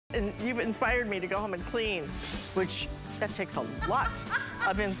And you've inspired me to go home and clean, which that takes a lot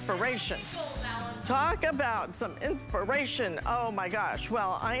of inspiration. Talk about some inspiration. Oh my gosh.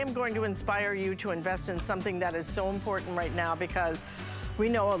 Well, I am going to inspire you to invest in something that is so important right now, because we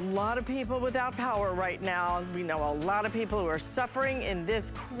know a lot of people without power right now. We know a lot of people who are suffering in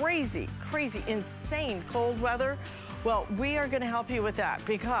this crazy, insane cold weather. Well, we are gonna help you with that,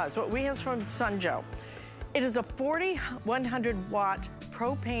 because what we have from Sunjoe, it is a 4,100 watt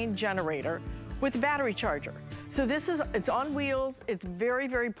propane generator with a battery charger. So it's on wheels, it's very,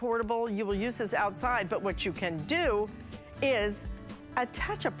 very portable. You will use this outside, but what you can do is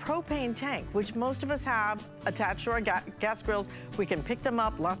attach a propane tank, which most of us have attached to our gas grills. We can pick them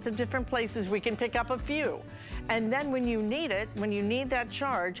up lots of different places. We can pick up a few. And then when you need it, when you need that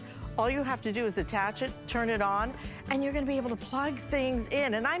charge, all you have to do is attach it, turn it on, and you're gonna be able to plug things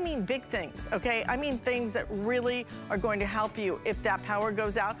in. And I mean big things, okay? I mean things that really are going to help you if that power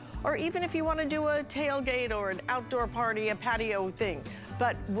goes out, or even if you wanna do a tailgate or an outdoor party, a patio thing.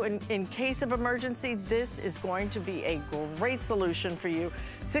 But in case of emergency, this is going to be a great solution for you.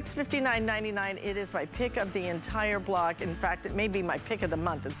 $659.99, it is my pick of the entire block. In fact, it may be my pick of the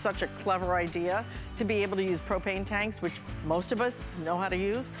month. It's such a clever idea to be able to use propane tanks, which most of us know how to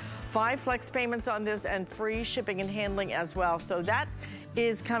use. 5 flex payments on this and free shipping and handling as well. So that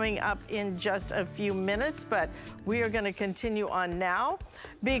is coming up in just a few minutes, but we are gonna continue on now,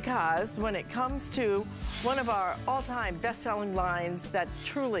 because when it comes to one of our all-time best-selling lines that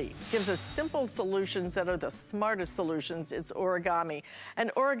truly gives us simple solutions that are the smartest solutions, it's Origami.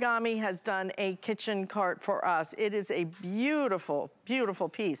 And Origami has done a kitchen cart for us. It is a beautiful, beautiful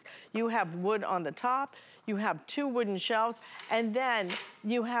piece. You have wood on the top, you have 2 wooden shelves, and then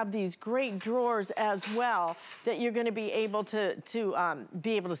you have these great drawers as well that you're gonna be able to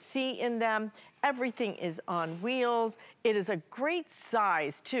see in them. Everything is on wheels. It is a great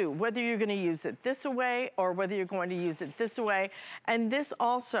size too, whether you're gonna use it this way or whether you're going to use it this way. And this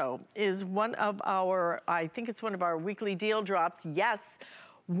also is one of our, I think it's one of our weekly deal drops. Yes,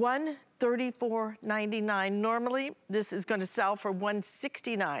 $134.99. Normally, this is going to sell for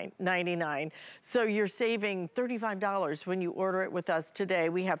 $169.99. So you're saving $35 when you order it with us today.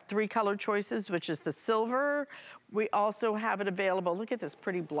 We have 3 color choices, which is the silver. We also have it available. Look at this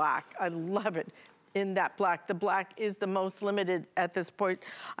pretty black. I love it in that black. The black is the most limited at this point.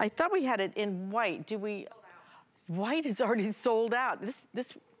 I thought we had it in white. Do we? White is already sold out. This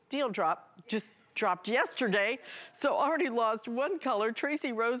deal drop just dropped yesterday, so already lost 1 color.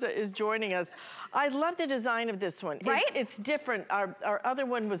 Tracy Rosa is joining us. I love the design of this one. Right? It's different. Our other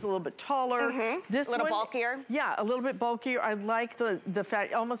one was a little bit taller. This one, a little bulkier. Yeah, a little bit bulkier. I like the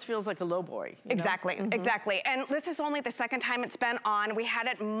fact, it almost feels like a lowboy. Exactly, exactly. And this is only the 2nd time it's been on. We had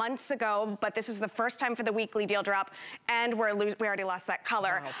it months ago, but this is the 1st time for the weekly deal drop, and we already lost that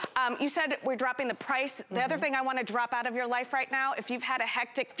color. Wow. You said we're dropping the price. The other thing I want to drop out of your life right now, if you've had a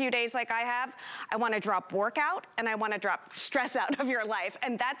hectic few days like I have, I want to drop workout and I want to drop stress out of your life.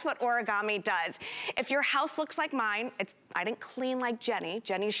 And that's what Origami does. If your house looks like mine, I didn't clean like Jenny.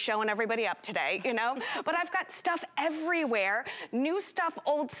 Jenny's showing everybody up today, you know? But I've got stuff everywhere, new stuff,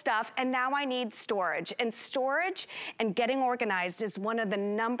 old stuff, and now I need storage. And storage and getting organized is one of the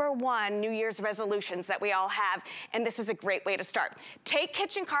 #1 New Year's resolutions that we all have, and this is a great way to start. Take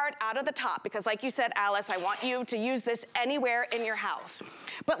kitchen cart out of the top, because like you said, Alyce, I want you to use this anywhere in your house.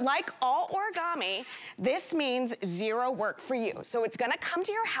 But like all Origami, this means 0 work for you. So it's gonna come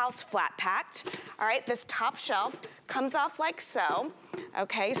to your house flat packed. All right, this top shelf comes off like so.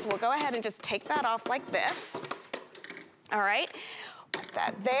 Okay, so we'll go ahead and just take that off like this. All right, put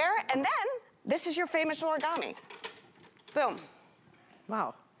that there, and then this is your famous Origami. Boom.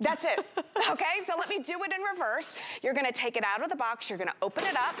 Wow. That's it, okay? So let me do it in reverse. You're gonna take it out of the box, you're gonna open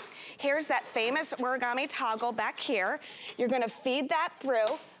it up. Here's that famous Origami toggle back here. You're gonna feed that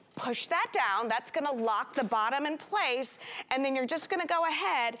through, push that down, that's gonna lock the bottom in place, and then you're just gonna go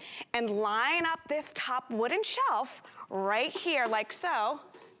ahead and line up this top wooden shelf right here like so.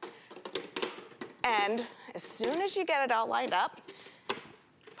 And as soon as you get it all lined up,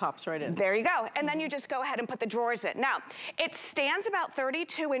 pops right in. There you go. And then you just go ahead and put the drawers in. Now, it stands about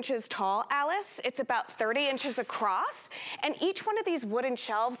 32 inches tall, Alyce. It's about 30 inches across. And each one of these wooden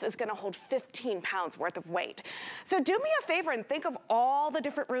shelves is gonna hold 15 pounds worth of weight. So do me a favor and think of all the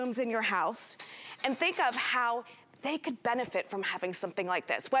different rooms in your house and think of how they could benefit from having something like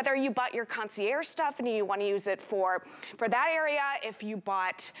this. Whether you bought your concierge stuff and you want to use it for that area, if you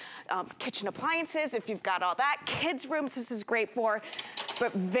bought kitchen appliances, if you've got all that, kids' rooms this is great for,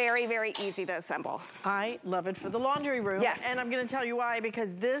 but very, very easy to assemble. I love it for the laundry room. Yes. And I'm gonna tell you why,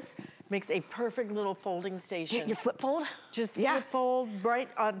 because this makes a perfect little folding station. You flip fold? Just flip fold right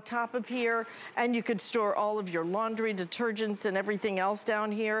on top of here, and you could store all of your laundry detergents and everything else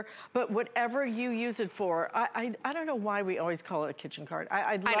down here. But whatever you use it for, I don't know why we always call it a kitchen cart.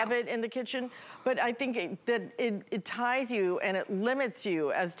 I love it in the kitchen, but I think it ties you and it limits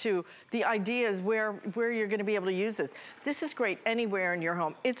you as to the ideas where you're gonna be able to use this. This is great anywhere in your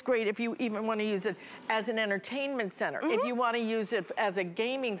home. It's great if you even wanna use it as an entertainment center. If you wanna use it as a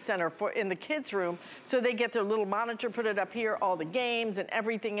gaming center in the kids' room, so they get their little monitor, put it up here, all the games and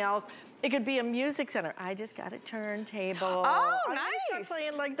everything else. It could be a music center. I just got a turntable. Oh, I'm nice. gonna start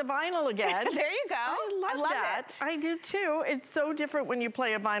playing like the vinyl again. There you go. I love that. I do too. It's so different when you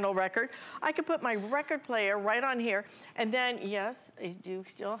play a vinyl record. I could put my record player right on here, and then, yes, I do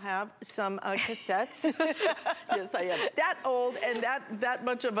still have some cassettes. Yes, I am that old and that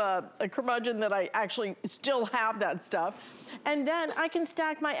much of a curmudgeon that I actually still have that stuff. And then I can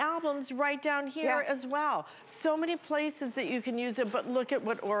stack my albums right down here as well. So many places that you can use it, but look at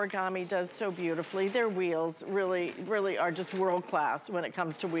what origami does so beautifully. Their wheels really, really are just world class when it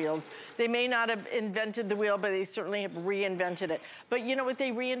comes to wheels. They may not have invented the wheel, but they certainly have reinvented it. But you know what?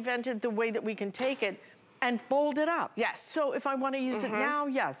 They reinvented the way that we can take it and fold it up. Yes. So if I want to use it now,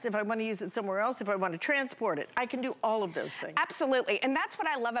 yes. If I want to use it somewhere else, if I want to transport it, I can do all of those things. Absolutely, and that's what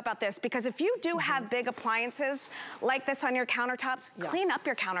I love about this, because if you do have big appliances like this on your countertops, clean up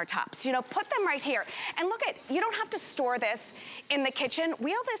your countertops. You know, put them right here. And look at, you don't have to store this in the kitchen.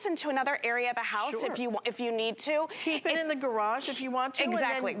 Wheel this into another area of the house if you need to. Keep it in the garage if you want to.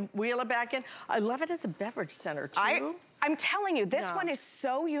 Exactly. And then wheel it back in. I love it as a beverage center too. I'm telling you, this one is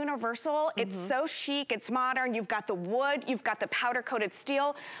so universal. It's so chic, it's modern. You've got the wood, you've got the powder coated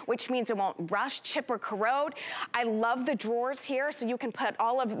steel, which means it won't rust, chip, or corrode. I love the drawers here, so you can put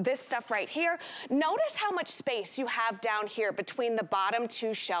all of this stuff right here. Notice how much space you have down here between the bottom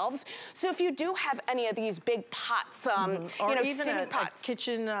two shelves. So if you do have any of these big pots, or you know, even steaming a pots.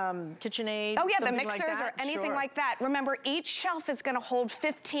 KitchenAid. Oh yeah, the mixers or anything like that. Remember, each shelf is gonna hold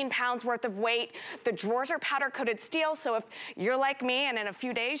 15 pounds worth of weight. The drawers are powder coated steel, so if you're like me and in a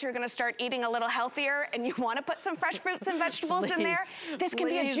few days you're gonna start eating a little healthier and you wanna put some fresh fruits and vegetables in there, this can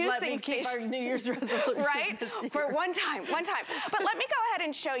be a juicing let me keep our New Year's resolution. Right? For one time. But let me go ahead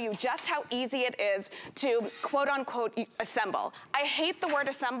and show you just how easy it is to quote unquote assemble. I hate the word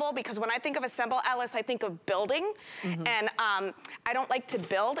assemble because when I think of assemble, Alyce, I think of building, and I don't like to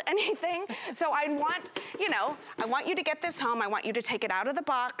build anything. So I want, you know, I want you to get this home, I want you to take it out of the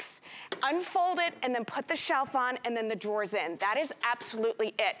box, unfold it, and then put the shelf on, and then the drawers in. That is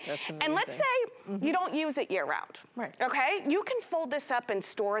absolutely it. That's amazing. And let's say you don't use it year round. Right. Okay? You can fold this up and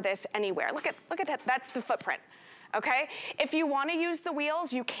store this anywhere. Look at that. That's the footprint. Okay? If you want to use the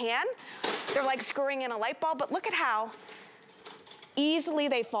wheels, you can. They're like screwing in a light bulb, but look at how easily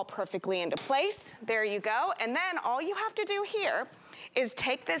they fall perfectly into place. There you go. And then all you have to do here is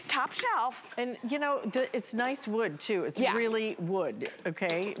take this top shelf. And you know, it's nice wood too. It's really wood,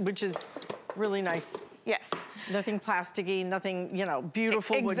 okay? Which is really nice. Yes. Nothing plasticky, nothing, you know,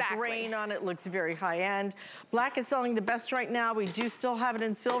 beautiful wood grain on it, looks very high end. Black is selling the best right now. We do still have it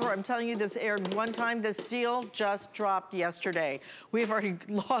in silver. I'm telling you, this aired one time. This deal just dropped yesterday. We've already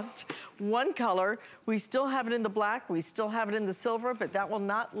lost one color. We still have it in the black. We still have it in the silver, but that will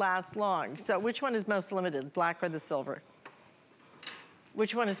not last long. So which one is most limited, black or the silver?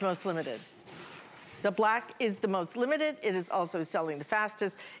 Which one is most limited? The black is the most limited. It is also selling the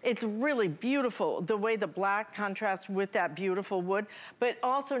fastest. It's really beautiful, the way the black contrasts with that beautiful wood. But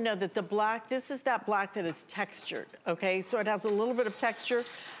also know that the black, this is that black that is textured, okay? So it has a little bit of texture.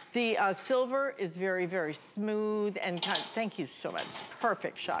 The silver is very, very smooth and thank you so much.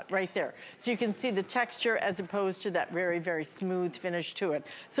 Perfect shot right there. So you can see the texture as opposed to that very, very smooth finish to it.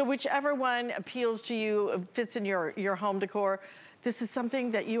 So whichever one appeals to you, fits in your home decor, this is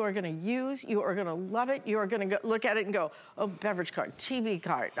something that you are gonna use, you are gonna love it, you are gonna look at it and go, oh, beverage cart, TV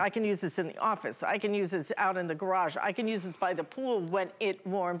cart, I can use this in the office, I can use this out in the garage, I can use this by the pool when it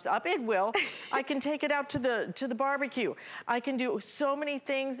warms up, it will. I can take it out to the barbecue. I can do so many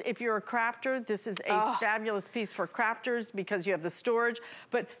things. If you're a crafter, this is a fabulous piece for crafters because you have the storage,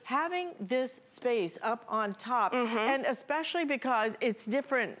 but having this space up on top, and especially because it's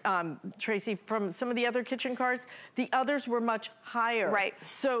different, Tracy, from some of the other kitchen carts, the others were much higher. Right.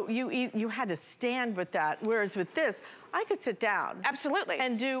 So you had to stand with that, whereas with this, I could sit down. Absolutely.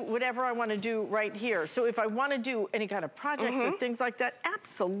 And do whatever I want to do right here. So if I want to do any kind of projects or things like that,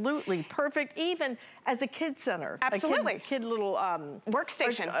 absolutely perfect. Even as a kid center. Absolutely. A kid little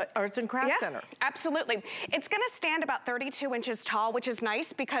workstation. Arts and crafts center. Absolutely. It's gonna stand about 32 inches tall, which is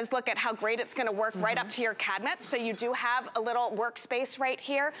nice because look at how great it's gonna work right up to your cabinet. So you do have a little workspace right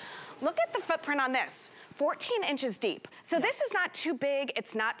here. Look at the footprint on this. 14 inches deep. So this is not too big,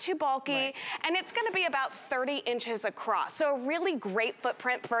 it's not too bulky, and it's gonna be about 30 inches across. So a really great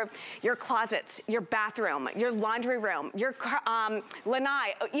footprint for your closets, your bathroom, your laundry room, your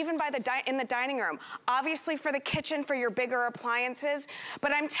lanai, even in the dining room. Obviously for the kitchen, for your bigger appliances.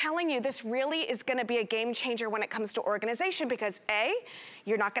 But I'm telling you, this really is gonna be a game changer when it comes to organization because A,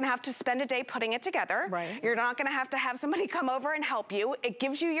 you're not gonna have to spend a day putting it together. Right. You're not gonna have to have somebody come over and help you. It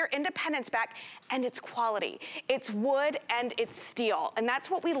gives you your independence back, and it's quality. It's wood and it's steel. And that's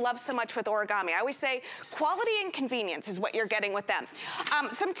what we love so much with origami. I always say quality and convenience is what you're getting with them.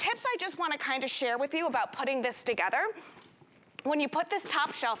 Some tips I just wanna kind of share with you about putting this together. When you put this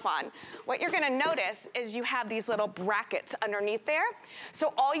top shelf on, what you're gonna notice is you have these little brackets underneath there.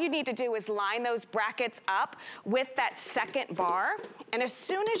 So all you need to do is line those brackets up with that second bar. And as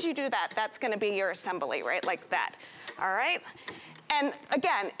soon as you do that, that's gonna be your assembly, right? Like that, all right? And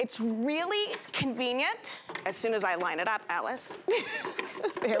again, it's really convenient. As soon as I line it up, Alyce.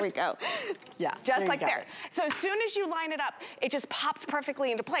 There we go. Yeah. Just like there. So as soon as you line it up, it just pops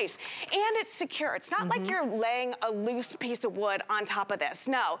perfectly into place. And it's secure. It's not like you're laying a loose piece of wood on top of this.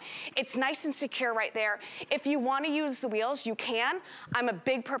 No, it's nice and secure right there. If you want to use the wheels, you can. I'm a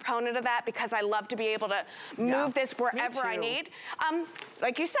big proponent of that because I love to be able to move this wherever I need.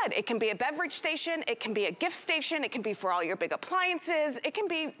 Like you said, it can be a beverage station, it can be a gift station, it can be for all your big appliances, it can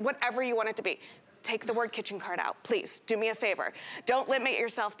be whatever you want it to be. Take the word kitchen card out, please. Do me a favor. Don't limit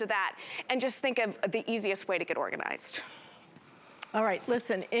yourself to that. And just think of the easiest way to get organized. All right,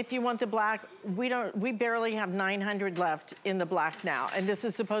 listen, if you want the black, we barely have 900 left in the black now, and this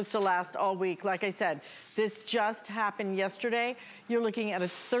is supposed to last all week. Like I said, this just happened yesterday. You're looking at a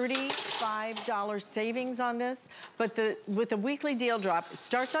 $35 savings on this, but with the weekly deal drop, it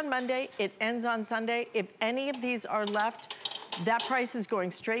starts on Monday, it ends on Sunday. If any of these are left, that price is going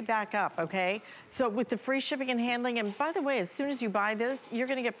straight back up, okay? So with the free shipping and handling, and by the way, as soon as you buy this, you're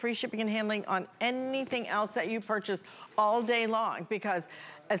gonna get free shipping and handling on anything else that you purchase all day long, because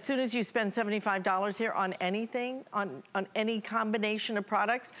as soon as you spend $75 here on anything, on any combination of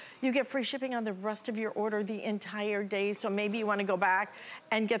products, you get free shipping on the rest of your order the entire day. So maybe you wanna go back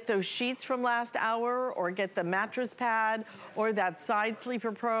and get those sheets from last hour, or get the mattress pad, or that Side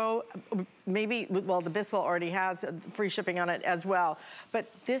Sleeper Pro. Maybe, well, the Bissell already has free shipping on it as well. But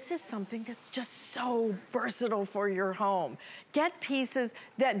this is something that's just so versatile for your home. Get pieces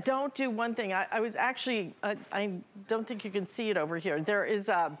that don't do one thing. I was actually, I don't think you can see it over here. There's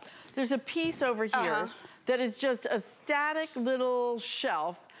a piece over here that is just a static little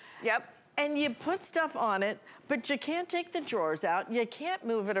shelf. Yep. And you put stuff on it, but you can't take the drawers out. You can't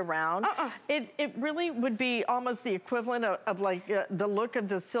move it around. It really would be almost the equivalent of like the look of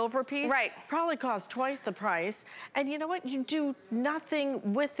the silver piece. Right. Probably cost twice the price. And you know what? You do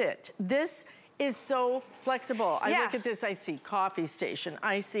nothing with it. This is so flexible. I look at this, I see coffee station.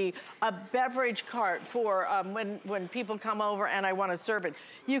 I see a beverage cart for when people come over and I want to serve it.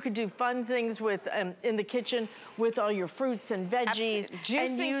 You could do fun things with in the kitchen with all your fruits and veggies.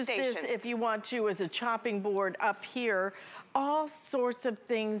 And use this if you want to as a chopping board up here. All sorts of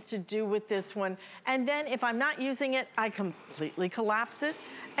things to do with this one. And then if I'm not using it, I completely collapse it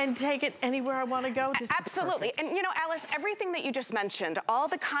and take it anywhere I want to go. This Absolutely. And you know, Alyce, everything that you just mentioned, all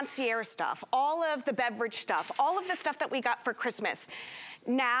the concierge stuff, all of the beverage stuff, all of the stuff that we got for Christmas,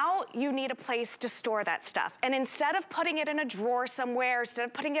 now you need a place to store that stuff. And instead of putting it in a drawer somewhere, instead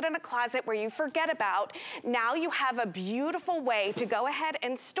of putting it in a closet where you forget about, now you have a beautiful way to go ahead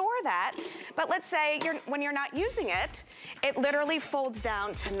and store that. But let's say when you're not using it, it literally folds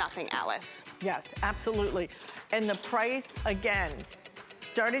down to nothing, Alyce. Yes, absolutely. And the price, again,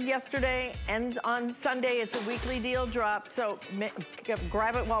 started yesterday, ends on Sunday. It's a weekly deal drop, so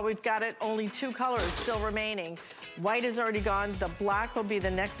grab it while we've got it. Only 2 colors still remaining. White is already gone. The black will be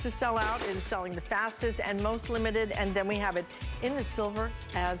the next to sell out. It is selling the fastest and most limited, and then we have it in the silver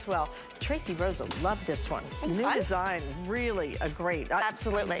as well. Tracy Rosa loved this one. New design, really a great.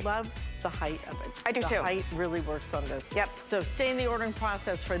 Absolutely. I love the height of it. I do too. The height really works on this. Yep. So stay in the ordering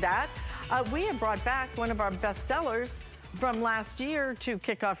process for that. We have brought back one of our best sellers from last year to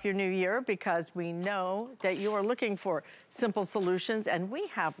kick off your new year, because we know that you are looking for simple solutions, and we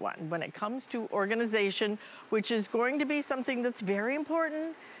have one when it comes to organization, which is going to be something that's very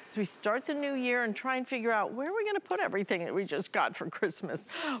important as we start the new year and try and figure out where we're going to put everything that we just got for Christmas.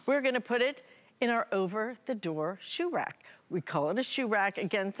 We're going to put it in our over-the-door shoe rack. We call it a shoe rack.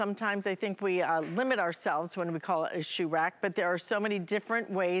 Again, sometimes I think we limit ourselves when we call it a shoe rack, but there are so many different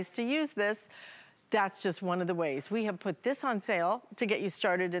ways to use this. That's just one of the ways. We have put this on sale to get you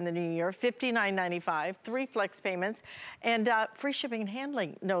started in the new year, $59.95, 3 flex payments, and free shipping and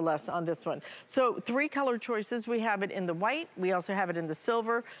handling, no less, on this one. So 3 color choices. We have it in the white. We also have it in the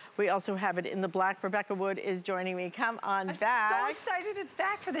silver. We also have it in the black. Rebecca Wood is joining me. Come on back. I'm so excited it's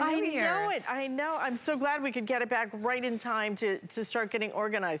back for the new year. I know it. I know. I'm so glad we could get it back right in time to start getting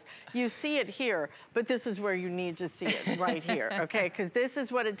organized. You see it here, but this is where you need to see it, right here, okay? Because this is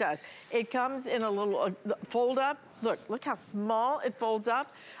what it does. It comes in a little fold up. Look how small it folds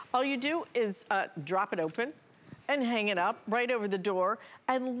up. All you do is drop it open and hang it up right over the door.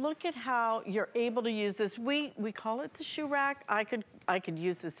 And look at how you're able to use this. We call it the shoe rack. I could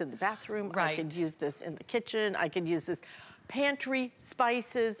use this in the bathroom. Right. I could use this in the kitchen. I could use this pantry,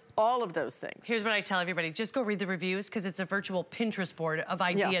 spices, all of those things. Here's what I tell everybody. Just go read the reviews because it's a virtual Pinterest board of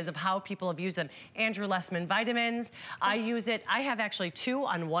ideas of how people have used them. Andrew Lessman vitamins. I use it. I have actually 2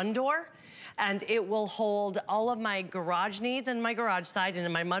 on one door. And it will hold all of my garage needs and my garage side, and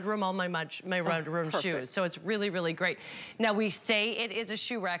in my mudroom, all my mudroom shoes. So it's really, really great. Now, we say it is a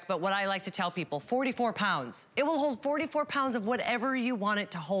shoe rack, but what I like to tell people, 44 pounds. It will hold 44 pounds of whatever you want it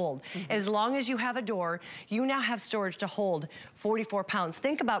to hold. As long as you have a door, you now have storage to hold 44 pounds.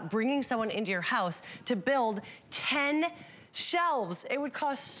 Think about bringing someone into your house to build 10 shelves. It would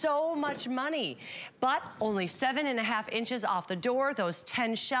cost so much money, but only 7.5 inches off the door, those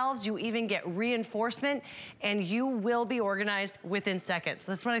 10 shelves, you even get reinforcement, and you will be organized within seconds.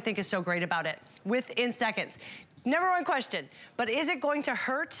 That's what I think is so great about it, within seconds. Number one question, but is it going to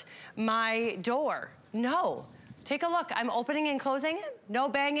hurt my door? No. Take a look. I'm opening and closing it. No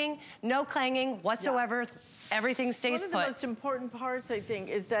banging, no clanging whatsoever. Everything stays put. One of the most important parts, I think,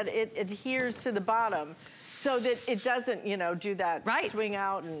 is that it adheres to the bottom, so that it doesn't, you know, do that swing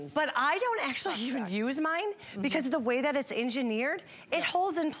out and... But I don't actually even use mine because of the way that it's engineered. It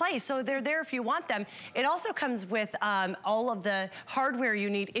holds in place, so they're there if you want them. It also comes with all of the hardware you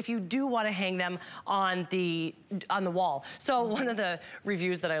need if you do want to hang them on the wall. So one of the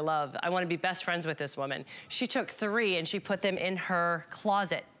reviews that I love, I want to be best friends with this woman. She took 3 and she put them in her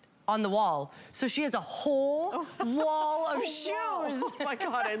closet on the wall. So she has a whole wall of shoes. Oh my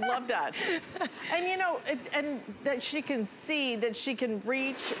God, I love that. And you know, and that she can see, that she can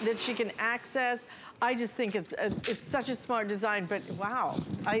reach, that she can access. I just think it's such a smart design, but wow.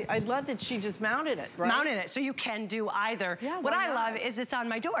 I love that she just mounted it, right? Mounted it, so you can do either. Yeah, what I love is it's on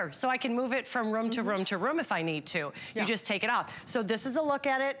my door, so I can move it from room to room to room if I need to. You just take it off. So this is a look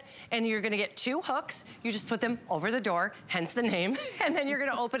at it, and you're gonna get 2 hooks. You just put them over the door, hence the name, and then you're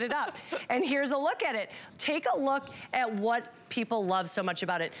gonna open it up. And here's a look at it. Take a look at what people love so much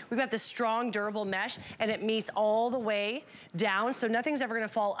about it. We've got this strong, durable mesh, and it meets all the way down, so nothing's ever gonna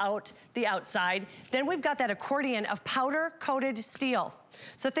fall out the outside. Then we've got that accordion of powder-coated steel.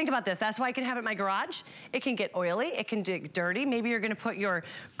 So think about this. That's why I can have it in my garage. It can get oily. It can get dirty. Maybe you're going to put your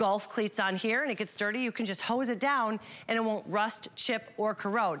golf cleats on here and it gets dirty. You can just hose it down and it won't rust, chip, or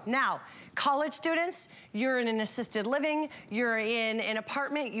corrode. Now, college students, you're in an assisted living, you're in an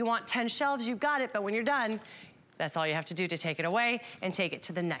apartment, you want 10 shelves, you've got it, but when you're done, that's all you have to do to take it away and take it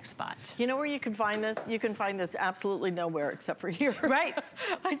to the next spot. You know where you can find this? You can find this absolutely nowhere except for here. Right.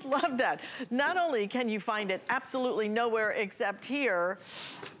 I love that. Not only can you find it absolutely nowhere except here,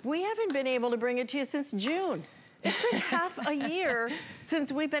 we haven't been able to bring it to you since June. It's been half a year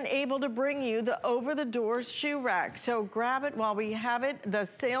since we've been able to bring you the over-the-door shoe rack. So grab it while we have it. The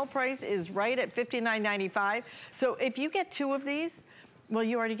sale price is right at $59.95. So if you get 2 of these, well,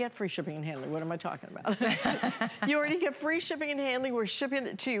 you already get free shipping and handling. What am I talking about? You already get free shipping and handling. We're shipping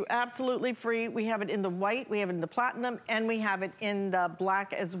it to you absolutely free. We have it in the white, we have it in the platinum, and we have it in the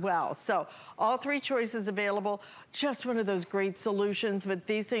black as well. So all 3 choices available. Just one of those great solutions, but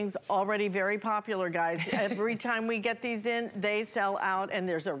these things already very popular, guys. Every time we get these in, they sell out, and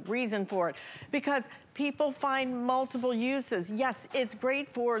there's a reason for it. Because people find multiple uses. Yes, it's great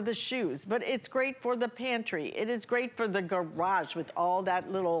for the shoes, but it's great for the pantry. It is great for the garage with all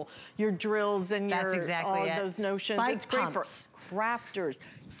that little, your drills and all those notions. It's great for crafters,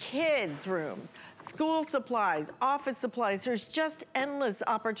 kids' rooms, school supplies, office supplies. There's just endless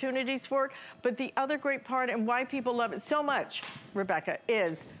opportunities for it. But the other great part and why people love it so much, Rebecca,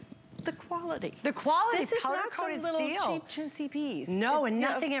 is the quality. The quality. This is not some powder-coated little steel. cheap chintzy piece. No, and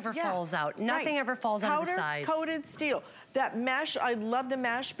nothing ever falls out. Nothing ever falls out of the sides. Powder-coated steel. That mesh, I love the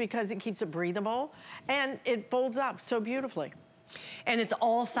mesh because it keeps it breathable and it folds up so beautifully. And it's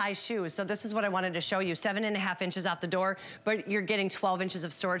all size shoes. So this is what I wanted to show you. 7.5 inches off the door, but you're getting 12 inches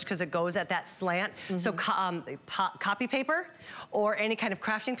of storage because it goes at that slant. So copy paper or any kind of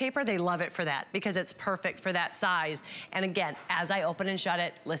crafting paper, they love it for that because it's perfect for that size. And again, as I open and shut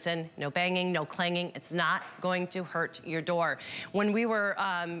it, listen, no banging, no clanging. It's not going to hurt your door. When we were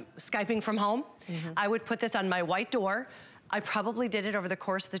Skyping from home, I would put this on my white door. I probably did it over the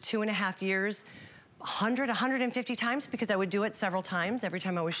course of the 2.5 years, 100, 150 times because I would do it several times every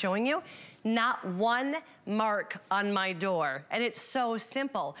time I was showing you. Not one mark on my door. And it's so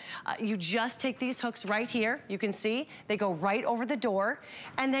simple. You just take these hooks right here. You can see they go right over the door.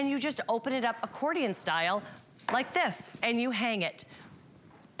 And then you just open it up accordion style like this and you hang it.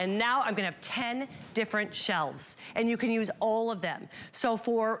 And now I'm gonna have 10 different shelves and you can use all of them. So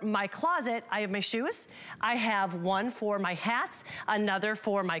for my closet, I have my shoes. I have one for my hats, another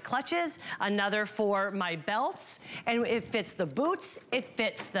for my clutches, another for my belts. And it fits the boots, it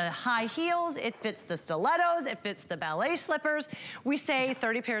fits the high heels, it fits the stilettos, it fits the ballet slippers. We say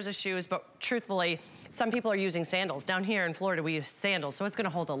 30 pairs of shoes, but truthfully, some people are using sandals. Down here in Florida, we use sandals, so it's gonna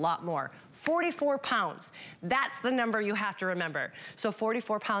hold a lot more. 44 pounds, that's the number you have to remember. So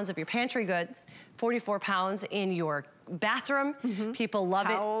 44 pounds of your pantry goods, 44 pounds in your bathroom. People love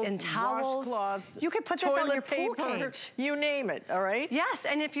it in towels. Washcloths, you could put this on your pool cage. You name it, all right? Yes,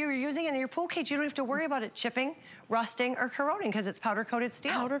 and if you're using it in your pool cage, you don't have to worry about it chipping, rusting, or corroding because it's powder-coated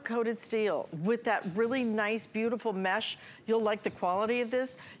steel. Powder-coated steel with that really nice, beautiful mesh. You'll like the quality of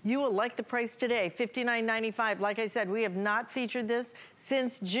this. You will like the price today, $59.95. Like I said, we have not featured this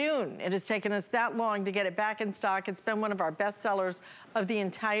since June. It has taken us that long to get it back in stock. It's been one of our best sellers of the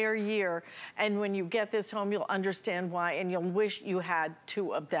entire year. And when you get this home, you'll understand why, and you'll wish you had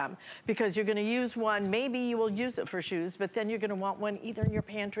 2 of them because you're gonna use one, maybe you will use it for shoes, but then you're gonna want one either in your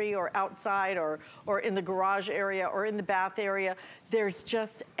pantry or outside or in the garage area or in the bath area. There's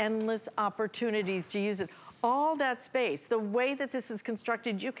just endless opportunities to use it. All that space, the way that this is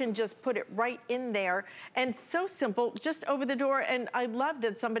constructed, you can just put it right in there and so simple, just over the door. And I love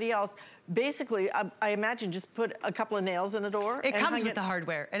that somebody else basically, I imagine, just put a couple of nails in the door. It comes with the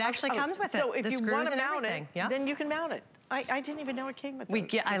hardware. It actually comes with it. So if the you want to mount everything. it, then you can mount it. I didn't even know it came with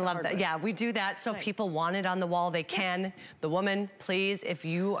I love that. Yeah, we do that so people want it on the wall. They can. The woman, please, if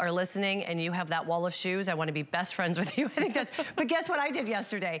you are listening and you have that wall of shoes, I want to be best friends with you. I think that's, but guess what I did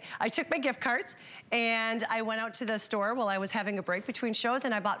yesterday? I took my gift cards and I went out to the store while I was having a break between shows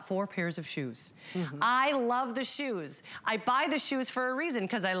and I bought 4 pairs of shoes. I love the shoes. I buy the shoes for a reason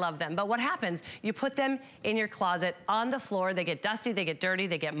because I love them. But what happens? You put them in your closet on the floor. They get dusty, they get dirty,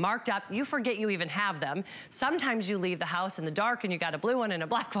 they get marked up. You forget you even have them. Sometimes you leave the house in the dark and you got a blue one and a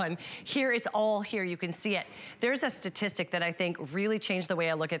black one. Here, it's all here. You can see it. There's a statistic that I think really changed the way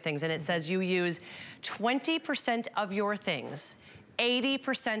I look at things, and it says you use 20% of your things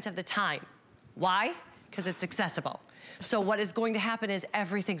 80% of the time. Why? Because it's accessible. So what is going to happen is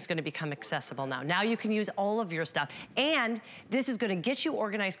everything's going to become accessible now. Now you can use all of your stuff. And this is going to get you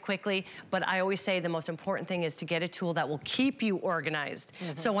organized quickly, but I always say the most important thing is to get a tool that will keep you organized.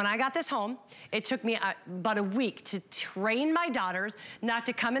 So when I got this home, it took me about a week to train my daughters not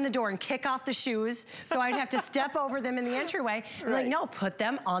to come in the door and kick off the shoes, so I'd have to step over them in the entryway. And like, no, put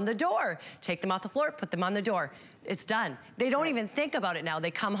them on the door. Take them off the floor, put them on the door. It's done. They don't even think about it now. They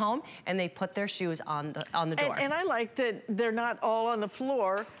come home and they put their shoes on the door. And I like that they're not all on the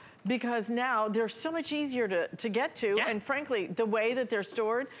floor because now they're so much easier to get to. And frankly, the way that they're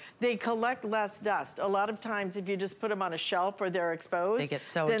stored, they collect less dust. A lot of times, if you just put them on a shelf or they're exposed, they get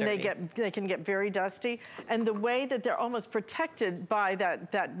so then dirty. they can get very dusty. And the way that they're almost protected by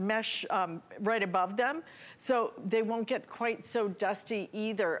that mesh right above them, so they won't get quite so dusty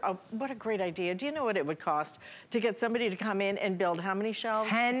either. What a great idea. Do you know what it would cost to get somebody to come in and build how many shelves?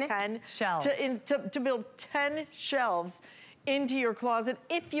 10 shelves. To build 10 shelves into your closet,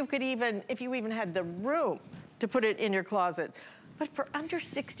 if you even had the room to put it in your closet. But for under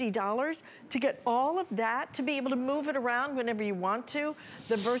 $60, to get all of that, to be able to move it around whenever you want to,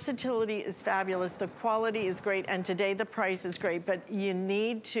 the versatility is fabulous, the quality is great, and today the price is great, but you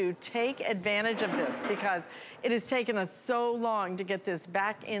need to take advantage of this because it has taken us so long to get this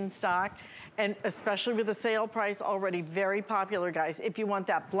back in stock, and especially with the sale price already very popular, guys. If you want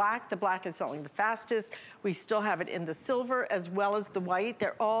that black, the black is selling the fastest. We still have it in the silver as well as the white.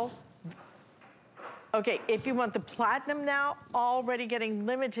 They're all okay. If you want the platinum now, already getting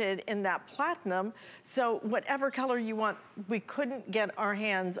limited in that platinum. So whatever color you want, we couldn't get our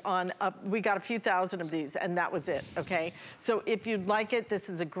hands on, we got a few thousand of these and that was it, okay? So if you'd like it, this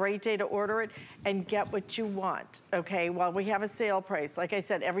is a great day to order it and get what you want, okay? While we have a sale price. Like I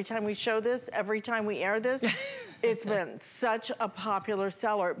said, every time we show this, every time we air this, It's been such a popular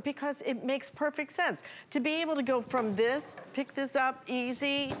seller because it makes perfect sense. To be able to go from this, pick this up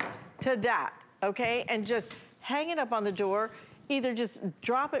easy, to that, okay? And just hang it up on the door. Either just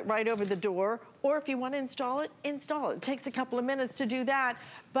drop it right over the door, or if you want to install it, install it. It takes a couple of minutes to do that,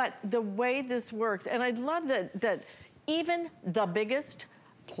 but the way this works, and I love that even the biggest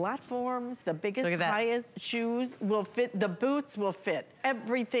platforms, the biggest, highest shoes will fit, the boots will fit,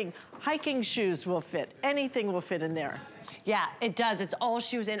 everything. Hiking shoes will fit, anything will fit in there. Yeah, it does. It's all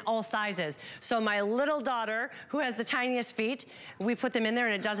shoes in all sizes. So my little daughter, who has the tiniest feet, we put them in there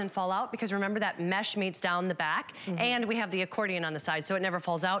and it doesn't fall out because remember that mesh meets down the back and we have the accordion on the side so it never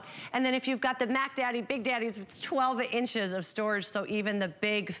falls out. And then if you've got the Mac Daddy, Big Daddies, it's 12 inches of storage so even the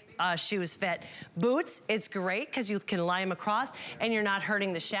big shoes fit. Boots, it's great because you can lie them across and you're not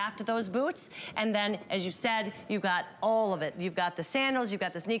hurting the shaft of those boots. And then, as you said, you've got all of it. You've got the sandals, you've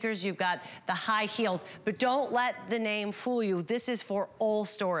got the sneakers, you've got the high heels, but don't let the name fool you. This is for all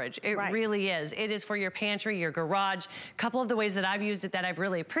storage. It really is. It is for your pantry, your garage. A couple of the ways that I've used it that I've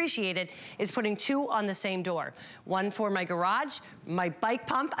really appreciated is putting two on the same door. One for my garage, my bike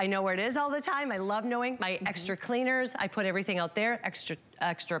pump. I know where it is all the time. I love knowing my extra cleaners. I put everything out there,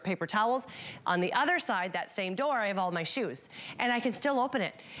 extra paper towels. On the other side, that same door, I have all my shoes. And I can still open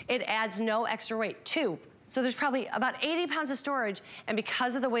it. It adds no extra weight. Two. So there's probably about 80 pounds of storage, and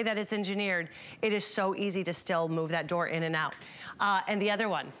because of the way that it's engineered, it is so easy to still move that door in and out. And the other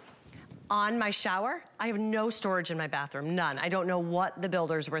one, on my shower, I have no storage in my bathroom, none. I don't know what the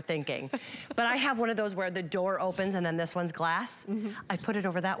builders were thinking. But I have one of those where the door opens and then this one's glass. I put it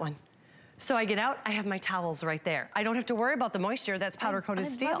over that one. So I get out, I have my towels right there. I don't have to worry about the moisture, that's powder-coated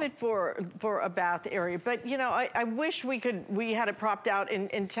steel. I love it for a bath area, but you know, I wish we had it propped out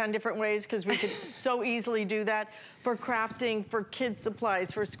in 10 different ways because we could so easily do that for crafting, for kids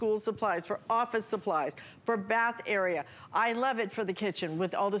supplies, for school supplies, for office supplies, for bath area. I love it for the kitchen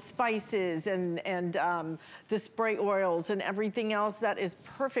with all the spices and the spray oils and everything else that is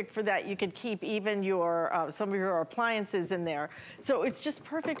perfect for that. You could keep even your some of your appliances in there. So it's just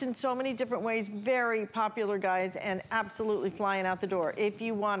perfect in so many different ways. Very popular, guys, and absolutely flying out the door. If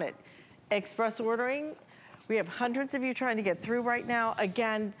you want it, express ordering. We have hundreds of you trying to get through right now.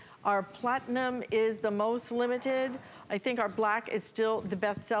 Again, our platinum is the most limited. I think our black is still the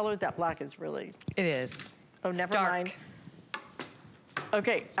best seller. That black is really... It is. Oh, never mind.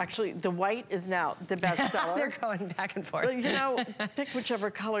 Okay, actually, the white is now the best seller. They're going back and forth. You know, pick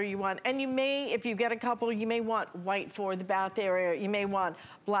whichever color you want. And you may, if you get a couple, you may want white for the bath area. You may want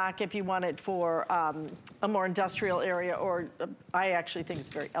black if you want it for a more industrial area, or I actually think it's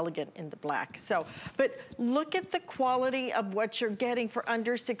very elegant in the black. So, but look at the quality of what you're getting for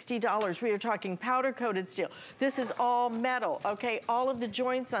under $60. We are talking powder-coated steel. This is all metal, okay? All of the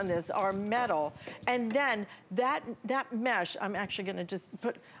joints on this are metal. And then that mesh, I'm actually gonna just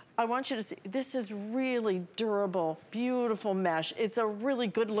I want you to see, this is really durable, beautiful mesh. It's a really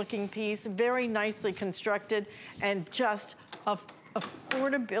good looking piece, very nicely constructed, and just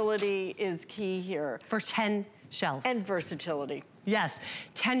affordability is key here. For 10 shelves. And versatility. Yes,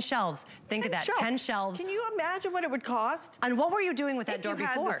 10 shelves. Think of that, 10 shelves. Can you imagine what it would cost? And what were you doing with that door before?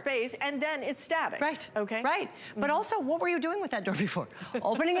 If you had the space, and then it's static. Right, okay. Right, but also, what were you doing with that door before?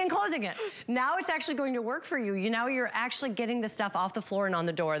 Opening and closing it. Now it's actually going to work for you. Now you're actually getting the stuff off the floor and on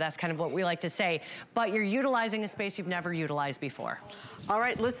the door. That's kind of what we like to say. But you're utilizing a space you've never utilized before. All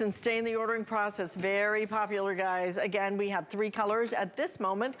right, listen, stay in the ordering process. Very popular, guys. Again, we have 3 colors at this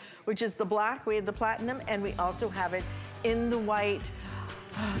moment, which is the black, we have the platinum, and we also have it in the white.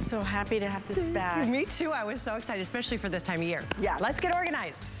 Oh, so happy to have this back. Me too, I was so excited, especially for this time of year. Yeah. Let's get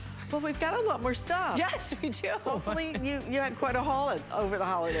organized. Well, we've got a lot more stuff. Yes, we do. Hopefully you had quite a haul over the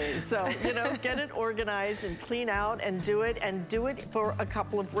holidays. So, you know, get it organized and clean out and do it for a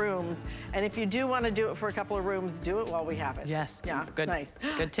couple of rooms. And if you do want to do it for a couple of rooms, do it while we have it. Yes. Yeah, good. Nice.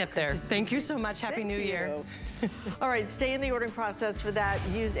 Good tip there. Thank you so much. Happy New Year. All right, stay in the ordering process for that.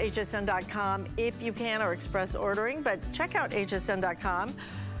 Use hsn.com if you can, or express ordering, but check out hsn.com.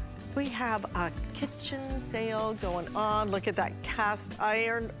 We have a kitchen sale going on. Look at that cast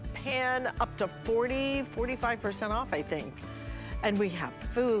iron pan, up to 45% off, I think. And we have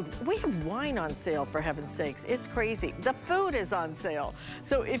food. We have wine on sale, for heaven's sakes. It's crazy. The food is on sale.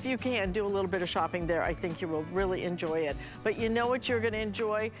 So if you can, do a little bit of shopping there. I think you will really enjoy it. But you know what you're gonna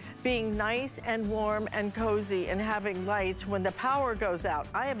enjoy? Being nice and warm and cozy and having lights when the power goes out.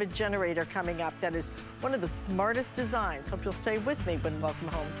 I have a generator coming up that is one of the smartest designs. Hope you'll stay with me when Welcome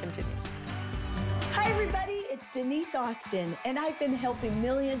Home continues. Hi everybody, it's Denise Austin, and I've been helping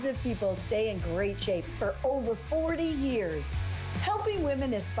millions of people stay in great shape for over 40 years. Helping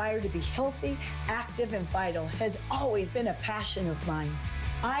women aspire to be healthy, active, and vital has always been a passion of mine.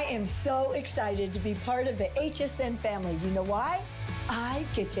 I am so excited to be part of the HSN family. You know why? I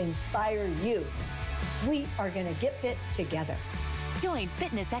get to inspire you. We are going to get fit together. Join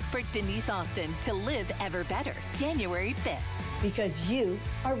fitness expert Denise Austin to live ever better, January 5th. Because you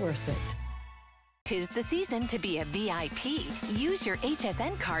are worth it. 'Tis the season to be a VIP. Use your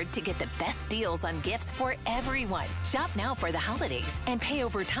HSN card to get the best deals on gifts for everyone. Shop now for the holidays and pay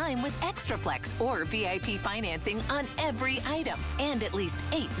over time with Extra Flex or VIP financing on every item. And at least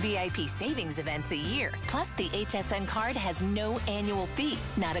 8 VIP savings events a year. Plus, the HSN card has no annual fee.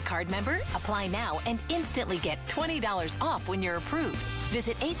 Not a card member? Apply now and instantly get $20 off when you're approved.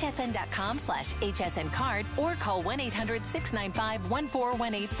 Visit hsn.com/HSN card or call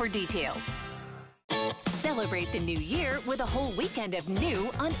 1-800-695-1418 for details. Celebrate the new year with a whole weekend of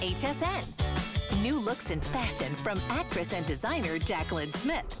new on HSN. New looks and fashion from actress and designer Jaclyn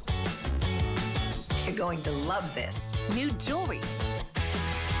Smith. You're going to love this. New jewelry.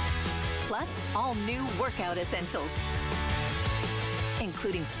 Plus, all new workout essentials,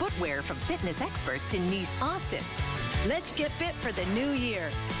 including footwear from fitness expert Denise Austin. Let's get fit for the new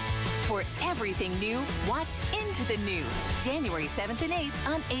year. For everything new, watch Into the New, January 7th and 8th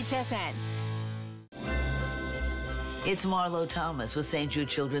on HSN. It's Marlo Thomas with St. Jude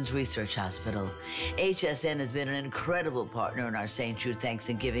Children's Research Hospital. HSN has been an incredible partner in our St. Jude Thanks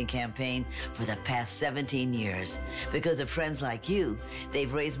and Giving campaign for the past 17 years. Because of friends like you,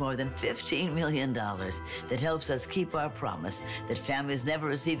 they've raised more than $15 million that helps us keep our promise that families never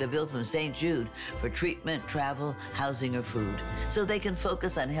receive a bill from St. Jude for treatment, travel, housing, or food, so they can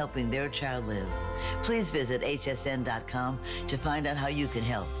focus on helping their child live. Please visit hsn.com to find out how you can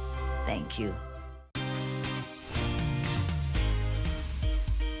help. Thank you.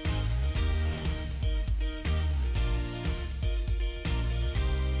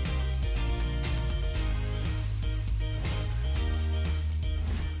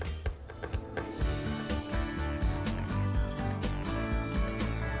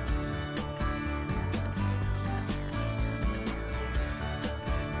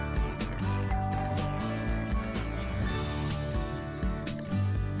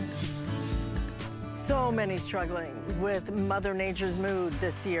 So many struggling with Mother Nature's mood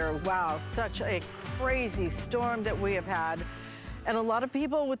this year. Wow, such a crazy storm that we have had. And a lot of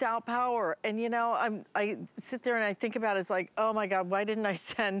people without power. And you know, I sit there and I think about it, it's like, oh my God, why didn't I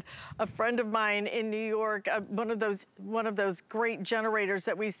send a friend of mine in New York, one of those great generators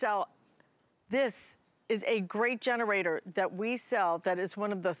that we sell. This is a great generator that we sell that is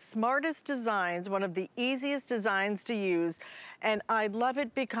one of the smartest designs, one of the easiest designs to use. And I love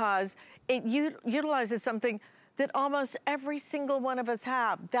it because it utilizes something that almost every single one of us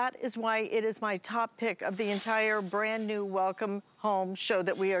have. That is why it is my top pick of the entire brand new Welcome Home show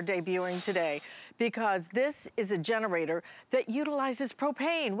that we are debuting today, because this is a generator that utilizes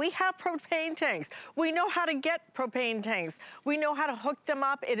propane. We have propane tanks. We know how to get propane tanks. We know how to hook them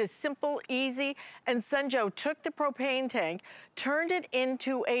up. It is simple, easy, and Sunjo took the propane tank, turned it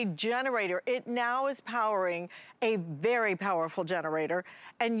into a generator. It now is powering a very powerful generator,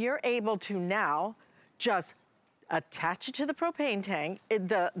 and you're able to now just attach it to the propane tank.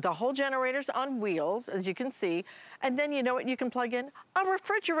 The whole generator's on wheels, as you can see, and then you know what you can plug in? A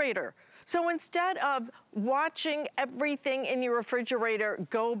refrigerator. So instead of watching everything in your refrigerator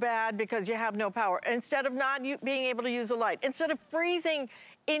go bad because you have no power, instead of not being able to use a light, instead of freezing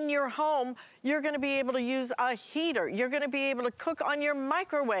in your home, you're gonna be able to use a heater. You're gonna be able to cook on your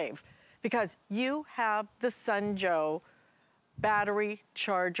microwave because you have the Sunjo battery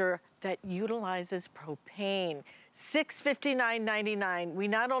charger that utilizes propane. $659.99. We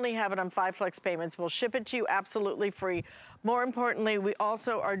not only have it on 5 flex payments, we'll ship it to you absolutely free. More importantly, we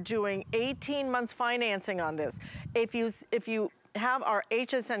also are doing 18 months financing on this. If you have our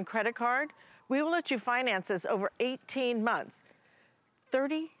HSN credit card, we will let you finance this over 18 months.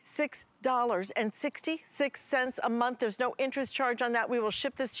 $36.66 a month. There's no interest charge on that. We will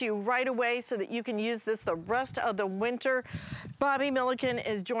ship this to you right away so that you can use this the rest of the winter. Bobby Milliken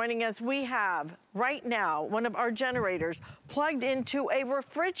is joining us. We have right now one of our generators plugged into a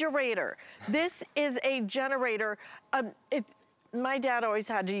refrigerator. This is a generator. My dad always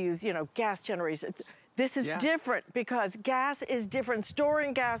had to use, you know, gas generators. This is different because gas is different.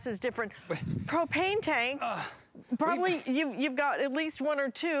 Storing gas is different. Propane tanks. Probably you've got at least 1 or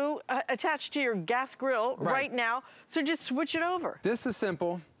 2 attached to your gas grill right now, so just switch it over. This is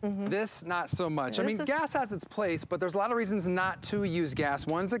simple. This, not so much. I mean, gas has its place, but there's a lot of reasons not to use gas.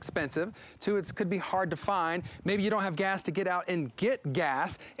 1, it's expensive. 2, it could be hard to find. Maybe you don't have gas to get out and get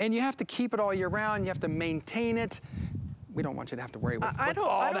gas, and you have to keep it all year round. You have to maintain it. we don't want you to have to worry with all that stuff.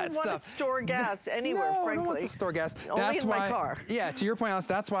 I don't want to store gas anywhere, no, frankly. I don't want to store gas. Only that's in why, my car. Yeah, to your point, Alyce,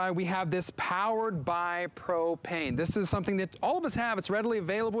 that's why we have this powered by propane. This is something that all of us have. It's readily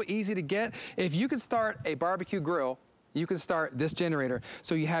available, easy to get. If you could start a barbecue grill, you can start this generator.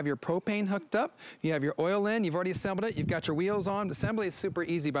 So you have your propane hooked up, you have your oil in, you've already assembled it, you've got your wheels on. The assembly is super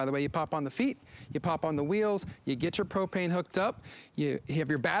easy, by the way. You pop on the feet, you pop on the wheels, you get your propane hooked up, you have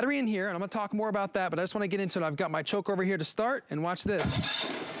your battery in here, and I'm gonna talk more about that, but I just wanna get into it. I've got my choke over here to start, and watch this.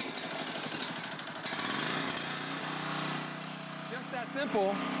 Just that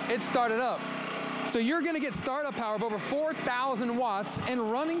simple, it started up. So you're gonna get startup power of over 4,000 watts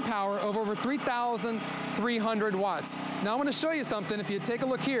and running power of over 3,300 watts. Now I wanna show you something. If you take a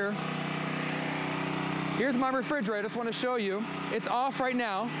look here, here's my refrigerator. I just wanna show you. It's off right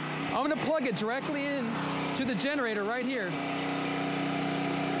now. I'm gonna plug it directly in to the generator right here.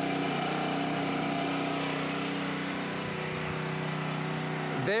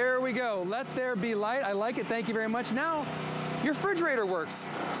 There we go. Let there be light. I like it. Thank you very much. Now, your refrigerator works.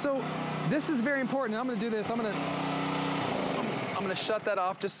 So this is very important. I'm gonna do this. I'm gonna shut that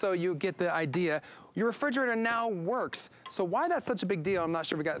off just so you get the idea. Your refrigerator now works. So why that's such a big deal, I'm not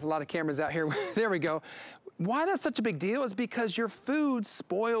sure we got a lot of cameras out here. There we go. Why that's such a big deal is because your food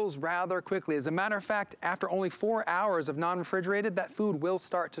spoils rather quickly. As a matter of fact, after only 4 hours of non-refrigerated, that food will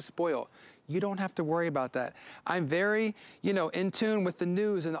start to spoil. You don't have to worry about that. I'm very, in tune with the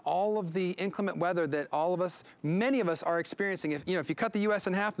news and all of the inclement weather that all of us, many of us are experiencing. If you cut the U.S.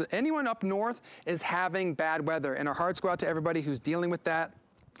 in half, anyone up north is having bad weather, and our hearts go out to everybody who's dealing with that.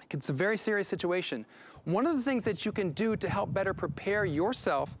 It's a very serious situation. One of the things that you can do to help better prepare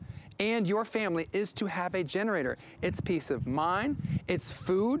yourself and your family is to have a generator. It's peace of mind, it's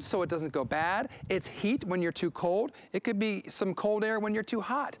food so it doesn't go bad, it's heat when you're too cold, it could be some cold air when you're too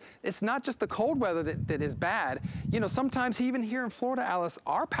hot. It's not just the cold weather that is bad. Sometimes even here in Florida, Alyce,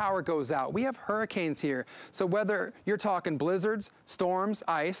 our power goes out. We have hurricanes here. So whether you're talking blizzards, storms,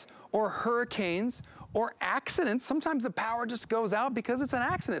 ice, or hurricanes, or accidents, sometimes the power just goes out because it's an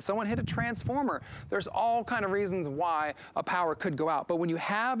accident. Someone hit a transformer. There's all kind of reasons why a power could go out. But when you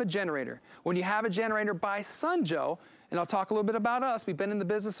have a generator by Sunjoe, and I'll talk a little bit about us. We've been in the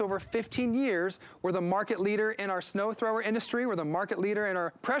business over 15 years. We're the market leader in our snow thrower industry. We're the market leader in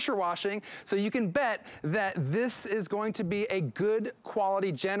our pressure washing. So you can bet that this is going to be a good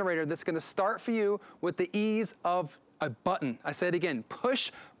quality generator that's gonna start for you with the ease of a button. I say it again,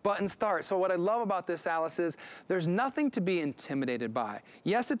 push button start. So what I love about this, Alyce, is there's nothing to be intimidated by.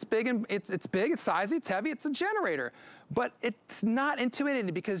 Yes, it's big, and it's big, it's sizey, it's heavy, it's a generator, but it's not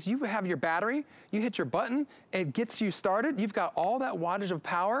intimidating because you have your battery, you hit your button, it gets you started, you've got all that wattage of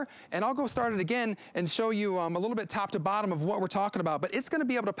power, and I'll go start it again and show you a little bit top to bottom of what we're talking about, but it's gonna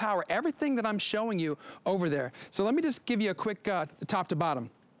be able to power everything that I'm showing you over there. So let me just give you a quick top to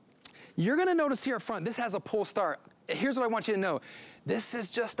bottom. You're gonna notice here up front, this has a pull start. Here's what I want you to know. This is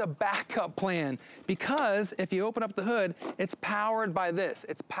just a backup plan because if you open up the hood, it's powered by this.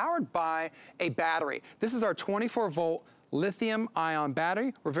 It's powered by a battery. This is our 24-volt lithium-ion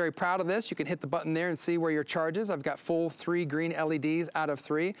battery. We're very proud of this. You can hit the button there and see where your charge is. I've got full 3 green LEDs out of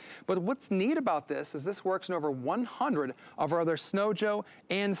 3. But what's neat about this is this works in over 100 of our other SnowJoe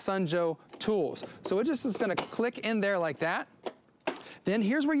and SunJoe tools. So it just is gonna click in there like that. Then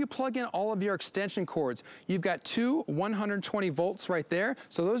here's where you plug in all of your extension cords. You've got 2 120 volts right there.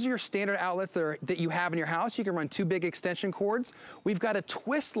 So those are your standard outlets that you have in your house. You can run 2 big extension cords. We've got a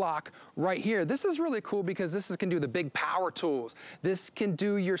twist lock right here. This is really cool because this can do the big power tools. This can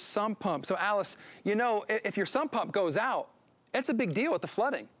do your sump pump. So Alyce, if your sump pump goes out, it's a big deal with the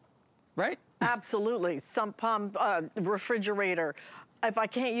flooding, right? Absolutely. Sump pump, refrigerator. If I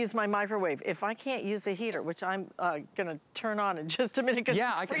can't use my microwave, if I can't use a heater, which I'm gonna turn on in just a minute because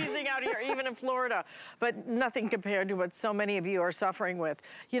it's freezing out here, even in Florida, but nothing compared to what so many of you are suffering with.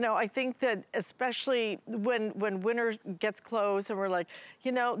 I think that especially when winter gets close and we're like,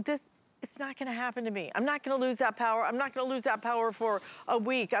 it's not gonna happen to me. I'm not gonna lose that power. I'm not gonna lose that power for a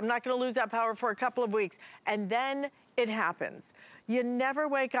week. I'm not gonna lose that power for a couple of weeks. And then it happens. You never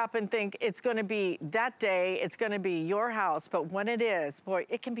wake up and think it's gonna be that day, it's gonna be your house, but when it is, boy,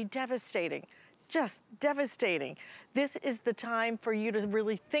 it can be devastating. Just devastating. This is the time for you to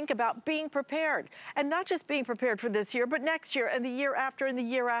really think about being prepared. And not just being prepared for this year, but next year and the year after and the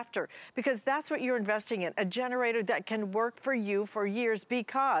year after. Because that's what you're investing in, a generator that can work for you for years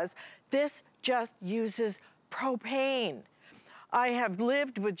because this just uses propane. I have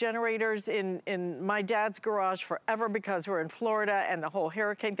lived with generators in my dad's garage forever because we're in Florida and the whole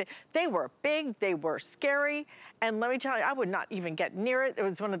hurricane thing. They were big, they were scary, and let me tell you, I would not even get near it. It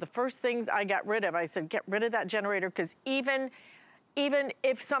was one of the first things I got rid of. I said, get rid of that generator, because even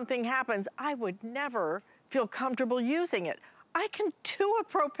if something happens, I would never feel comfortable using it. I can do a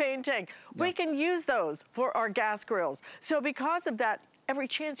propane tank. Yeah. We can use those for our gas grills. So because of that, every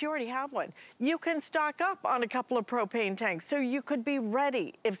chance you already have one. You can stock up on a couple of propane tanks so you could be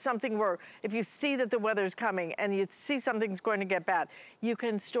ready if you see that the weather's coming and you see something's going to get bad. You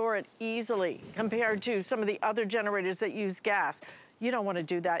can store it easily compared to some of the other generators that use gas. You don't want to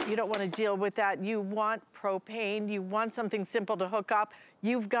do that. You don't want to deal with that. You want propane. You want something simple to hook up.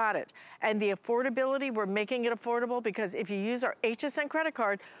 You've got it. And the affordability, we're making it affordable because if you use our HSN credit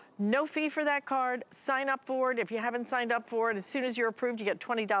card, no fee for that card. Sign up for it. If you haven't signed up for it, as soon as you're approved, you get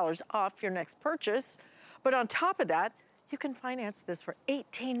 $20 off your next purchase. But on top of that, you can finance this for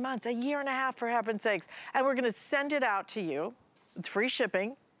 18 months, a year and a half, for heaven's sakes. And we're going to send it out to you. It's free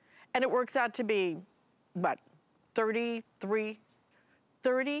shipping. And it works out to be, what,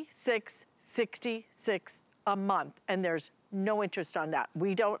 $36.66 a month, and there's no interest on that.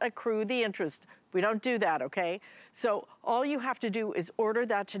 We don't accrue the interest. We don't do that, okay? So all you have to do is order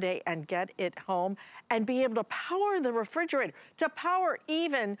that today and get it home and be able to power the refrigerator, to power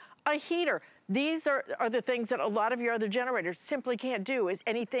even a heater. These are the things that a lot of your other generators simply can't do, is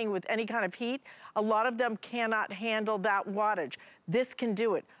anything with any kind of heat. A lot of them cannot handle that wattage. This can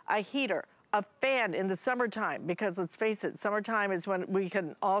do it. A heater, a fan in the summertime, because let's face it, summertime is when we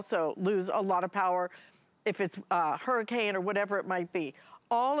can also lose a lot of power if it's a hurricane or whatever it might be.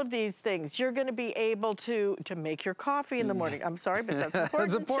 All of these things, you're gonna be able to make your coffee in the morning. I'm sorry, but that's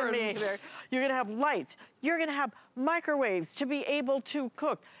important, that's important. to me. You're gonna have lights. You're gonna have microwaves to be able to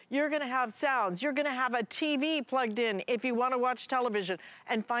cook. You're gonna have sounds. You're gonna have a TV plugged in if you wanna watch television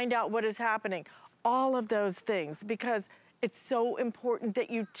and find out what is happening. All of those things, because it's so important that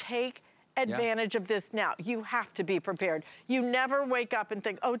you take advantage of this now. You have to be prepared. You never wake up and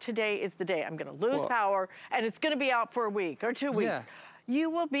think, oh, today is the day I'm gonna lose power and it's gonna be out for a week or 2 weeks. You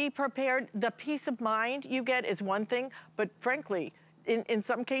will be prepared. The peace of mind you get is one thing, but frankly, in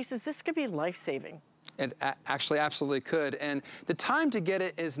some cases, this could be life-saving. It actually absolutely could. And the time to get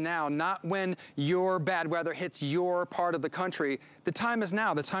it is now, not when your bad weather hits your part of the country. The time is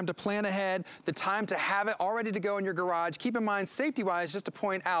now. The time to plan ahead, the time to have it all ready to go in your garage. Keep in mind, safety-wise, just to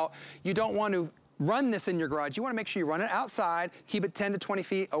point out, you don't want to run this in your garage. You want to make sure you run it outside, keep it 10 to 20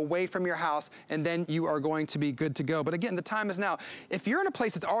 feet away from your house, and then you are going to be good to go. But again, the time is now. If you're in a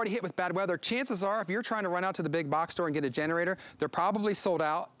place that's already hit with bad weather, chances are if you're trying to run out to the big box store and get a generator, they're probably sold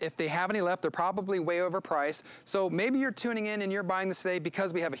out. If they have any left, they're probably way overpriced. So maybe you're tuning in and you're buying this today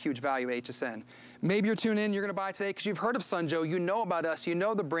because we have a huge value at HSN. Maybe you're tuning in, you're gonna buy today because you've heard of Sunjoe, you know about us, you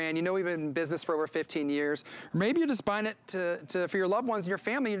know the brand, you know we've been in business for over 15 years. Or maybe you're just buying it for your loved ones and your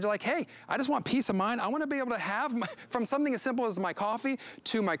family. You're like, hey, I just want peace of mind. I wanna be able to have, from something as simple as my coffee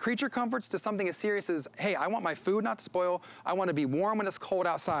to my creature comforts to something as serious as, hey, I want my food not to spoil. I wanna be warm when it's cold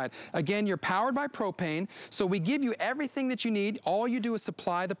outside. Again, you're powered by propane, so we give you everything that you need. All you do is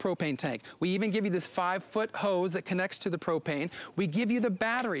supply the propane tank. We even give you this 5-foot hose that connects to the propane. We give you the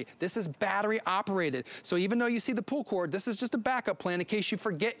battery. This is battery operated. So even though you see the pull cord, this is just a backup plan in case you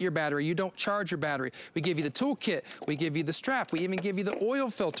forget your battery, you don't charge your battery. We give you the tool kit, we give you the strap, we even give you the oil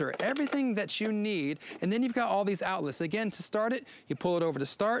filter, everything that you need. And then you've got all these outlets. Again, to start it, you pull it over to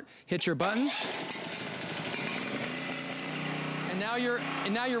start, hit your button. And now you're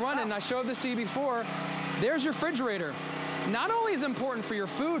running. And I showed this to you before. There's your refrigerator. Not only is it important for your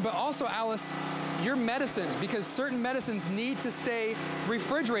food, but also, Alyce, your medicine, because certain medicines need to stay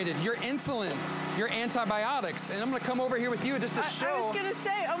refrigerated. Your insulin, your antibiotics. And I'm gonna come over here with you just to show. I was gonna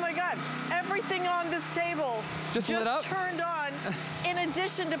say, oh my God, everything on this table just lit up, turned on. In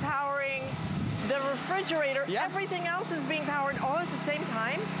addition to powering the refrigerator, everything else is being powered all at the same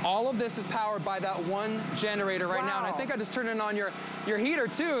time? All of this is powered by that one generator right now. And I think I just turned it on your heater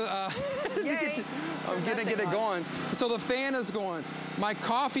too. I'm gonna get it going. So the fan is going. My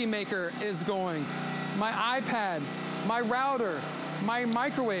coffee maker is going. My iPad, my router, my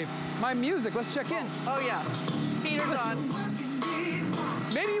microwave, my music. Let's check in. Oh yeah, heater's on.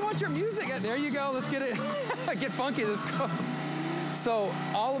 Maybe you want your music. There you go, let's get it, get funky, let's go. So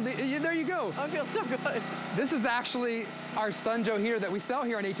all of the, there you go. I feel so good. This is actually our Sunjoe heater that we sell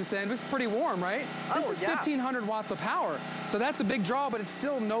here on HSN. It's pretty warm, right? This is 1,500 watts of power. So that's a big draw, but it's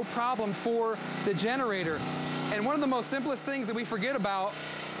still no problem for the generator. And one of the most simplest things that we forget about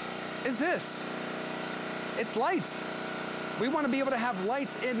is this. It's lights. We want to be able to have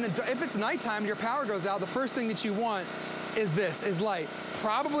lights in the, if it's nighttime and your power goes out, the first thing that you want is this, is light.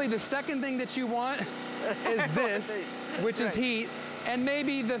 Probably the second thing that you want is this, which is heat. And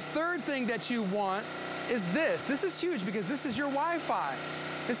maybe the third thing that you want is this. This is huge because this is your Wi-Fi.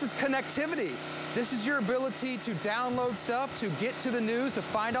 This is connectivity. This is your ability to download stuff, to get to the news, to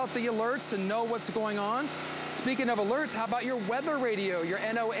find out the alerts, to know what's going on. Speaking of alerts, how about your weather radio, your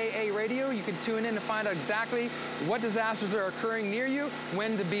NOAA radio? You can tune in to find out exactly what disasters are occurring near you,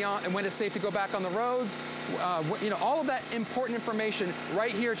 when to be on, and when it's safe to go back on the roads. You know, all of that important information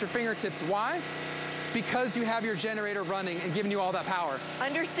right here at your fingertips. Why? Because you have your generator running and giving you all that power.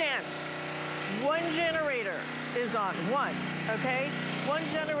 Understand, one generator is on, one, okay? One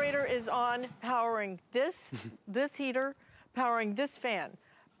generator is on powering this, this heater, powering this fan,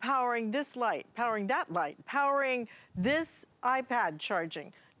 powering this light, powering that light, powering this iPad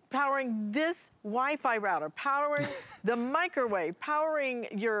charging, powering this Wi-Fi router, powering the microwave, powering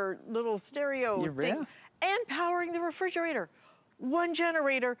your little stereo thing, and powering the refrigerator. One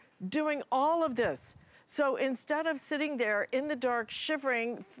generator doing all of this. So instead of sitting there in the dark,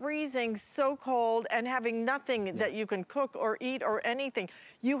 shivering, freezing, so cold, and having nothing that you can cook or eat or anything,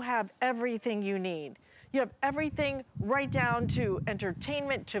 you have everything you need. You have everything right down to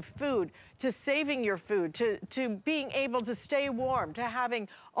entertainment, to food, to saving your food, to being able to stay warm, to having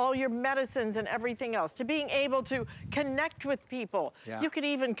all your medicines and everything else, to being able to connect with people. You could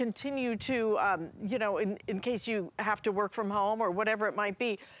even continue to, you know, in case you have to work from home or whatever it might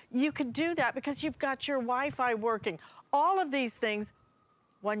be, you could do that because you've got your Wi-Fi working. All of these things,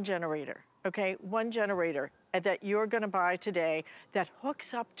 one generator, okay? One generator that you're gonna buy today that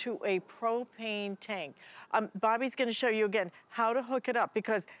hooks up to a propane tank. Bobby's gonna show you again how to hook it up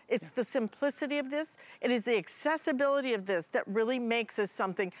because it's the simplicity of this, it is the accessibility of this that really makes this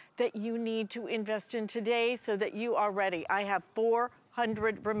something that you need to invest in today so that you are ready. I have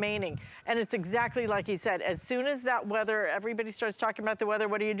 400 remaining. And it's exactly like he said, as soon as that weather, everybody starts talking about the weather,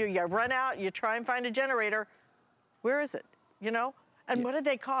 what do? You run out, you try and find a generator. Where is it, you know? And what do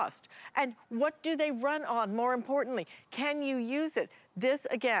they cost? And what do they run on, more importantly? Can you use it? This,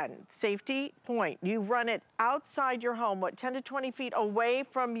 again, safety point. You run it outside your home, what, 10 to 20 feet away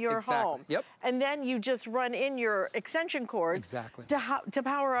from your home. And then you just run in your extension cords to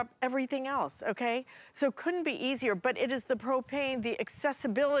power up everything else, okay? So couldn't be easier, but it is the propane, the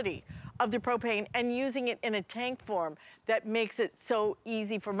accessibility of the propane and using it in a tank form that makes it so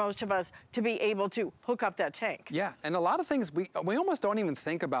easy for most of us to be able to hook up that tank. Yeah, and a lot of things we almost don't even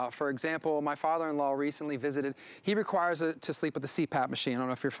think about. For example, my father-in-law recently visited. He requires it to sleep with a CPAP machine. I don't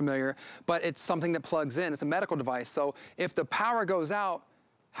know if you're familiar, but it's something that plugs in. It's a medical device. So if the power goes out,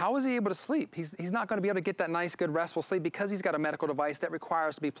 how is he able to sleep? He's not going to be able to get that nice, good, restful sleep because he's got a medical device that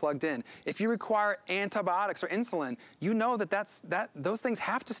requires to be plugged in. If you require antibiotics or insulin, you know that those things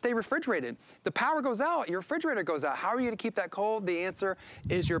have to stay refrigerated. The power goes out, your refrigerator goes out. How are you going to keep that cold? The answer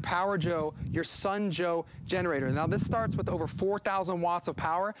is your Power Joe, your Sun Joe generator. Now this starts with over 4,000 watts of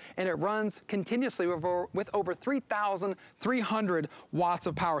power and it runs continuously with over 3,300 watts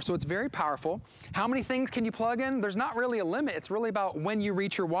of power. So it's very powerful. How many things can you plug in? There's not really a limit. It's really about when you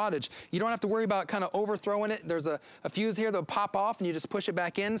reach your wattage. You don't have to worry about kind of overthrowing it. There's a fuse here that'll pop off and you just push it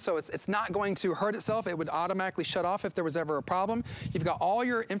back in, so it's not going to hurt itself. It would automatically shut off if there was ever a problem. You've got all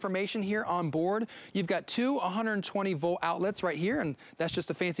your information here on board. You've got two 120 volt outlets right here, and that's just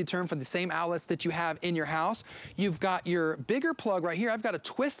a fancy term for the same outlets that you have in your house. You've got your bigger plug right here. I've got a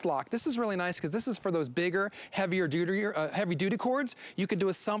twist lock. This is really nice because this is for those bigger, heavy duty cords. You can do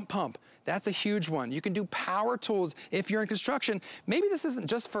a sump pump. That's a huge one. You can do power tools if you're in construction. Maybe this isn't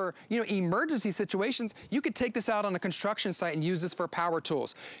just for, you know, emergency situations. You could take this out on a construction site and use this for power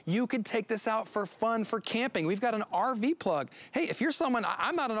tools. You could take this out for fun, for camping. We've got an RV plug. Hey, if you're someone,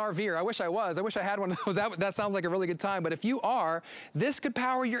 I'm not an RVer. I wish I was. I wish I had one of those. That sounds like a really good time. But if you are, this could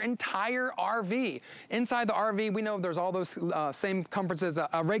power your entire RV. Inside the RV, we know there's all those same comforts as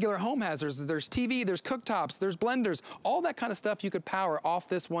a regular home has. There's TV, there's cooktops, there's blenders, all that kind of stuff you could power off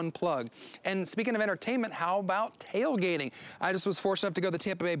this one plug. And speaking of entertainment, how about tailgating? I just was fortunate enough to go to the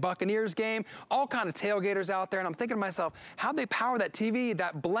Tampa Bay Buccaneers game, all kind of tailgaters out there, and I'm thinking to myself, how'd they power that TV,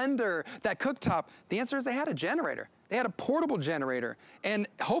 that blender, that cooktop? The answer is they had a generator. They had a portable generator, and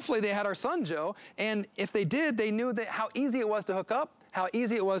hopefully they had our Sun Joe, and if they did, they knew that how easy it was to hook up, how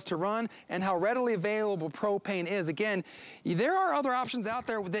easy it was to run, and how readily available propane is. Again, there are other options out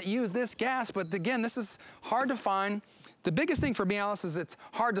there that use this gas, but again, this is hard to find. The biggest thing for me, Alyce, is it's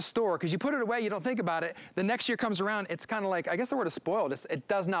hard to store because you put it away, you don't think about it. The next year comes around, it's kind of like, I guess the word is spoiled. It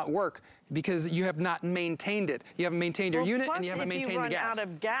does not work because you have not maintained it. You haven't maintained your unit and you haven't maintained the gas. If you run out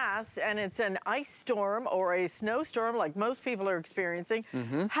of gas and it's an ice storm or a snowstorm like most people are experiencing,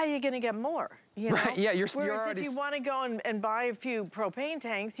 how are you going to get more? You know? Right, yeah, you're Whereas already... if you want to go and buy a few propane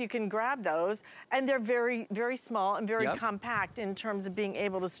tanks, you can grab those, and they're very, very small and very compact in terms of being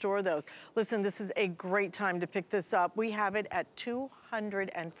able to store those. Listen, this is a great time to pick this up. We have it at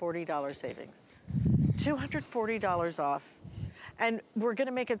 $240 savings. $240 off. And we're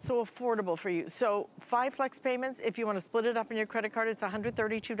gonna make it so affordable for you. So 5 flex payments, if you wanna split it up in your credit card, it's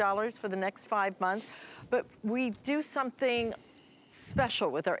 $132 for the next 5 months. But we do something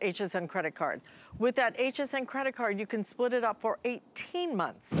special with our HSN credit card. With that HSN credit card, you can split it up for 18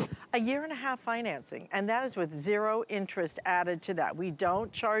 months, a year and a half financing, and that is with 0 interest added to that. We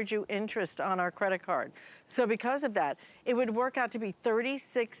don't charge you interest on our credit card. So because of that, it would work out to be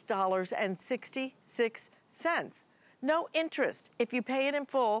 $36.66. No interest if you pay it in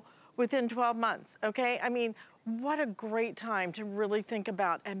full within 12 months, okay? I mean, what a great time to really think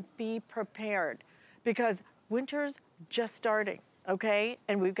about and be prepared, because winter's just starting. Okay,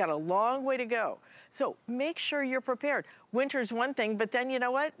 and we've got a long way to go. So make sure you're prepared. Winter's one thing, but then you know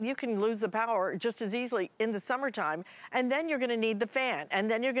what? You can lose the power just as easily in the summertime, and then you're gonna need the fan,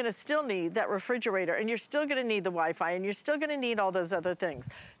 and then you're gonna still need that refrigerator, and you're still gonna need the Wi-Fi, and you're still gonna need all those other things.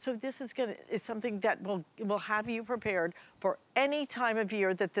 So this is something that will have you prepared for any time of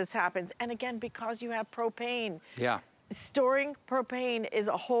year that this happens. And again, because you have propane. Yeah. Storing propane is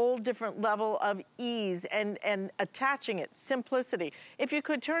a whole different level of ease and attaching it, simplicity. If you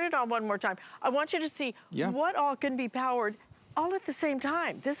could turn it on one more time, I want you to see what all can be powered all at the same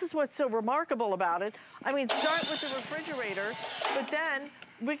time. This is what's so remarkable about it. I mean, start with the refrigerator, but then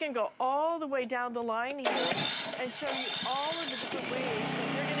we can go all the way down the line here and show you all of the different ways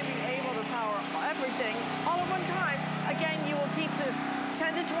that you're gonna be able to power everything all at one time. Again, you will keep this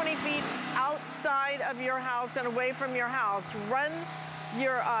 10 to 20 feet outside of your house and away from your house. Run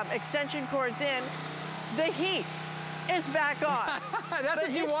your extension cords in. The heat is back on. That's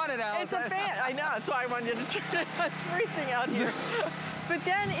what you wanted, Alyce. It's a fan. I know, that's why I wanted you to turn it. It's freezing out here. But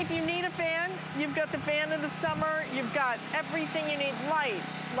then if you need a fan, you've got the fan in the summer. You've got everything you need. Lights,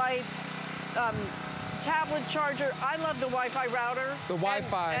 tablet charger. I love the Wi-Fi router. The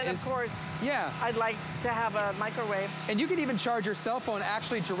Wi-Fi and of course, I'd like to have a microwave. And you can even charge your cell phone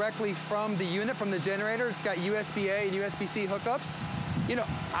actually directly from the unit, from the generator. It's got USB-A and USB-C hookups. You know,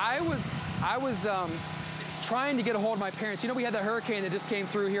 I was trying to get a hold of my parents. You know, we had that hurricane that just came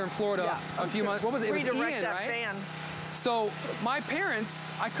through here in Florida a few months. What was it? It was Ian, right? Fan. So my parents,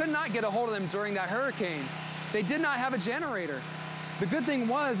 I could not get a hold of them during that hurricane. They did not have a generator. The good thing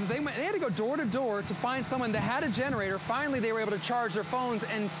was they had to go door to door to find someone that had a generator. Finally, they were able to charge their phones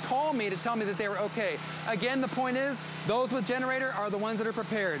and call me to tell me that they were okay. Again, the point is, those with generator are the ones that are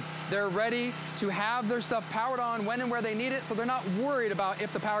prepared. They're ready to have their stuff powered on when and where they need it, so they're not worried about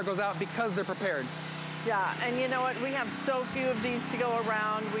if the power goes out because they're prepared. Yeah, and you know what? We have so few of these to go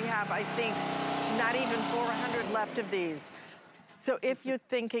around. We have, I think, not even 400 left of these. So if you're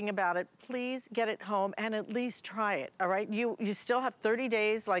thinking about it, please get it home and at least try it, all right? You still have 30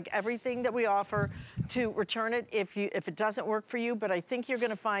 days, like everything that we offer, to return it if it doesn't work for you, but I think you're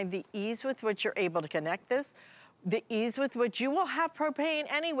gonna find the ease with which you're able to connect this, the ease with which you will have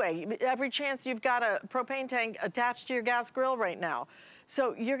propane anyway. Every chance you've got a propane tank attached to your gas grill right now.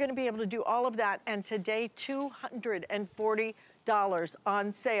 So you're gonna be able to do all of that, and today, $240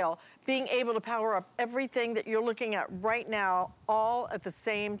 on sale. Being able to power up everything that you're looking at right now all at the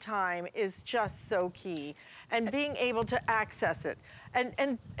same time is just so key. And being able to access it.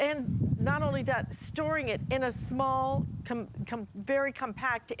 And not only that, storing it in a small, very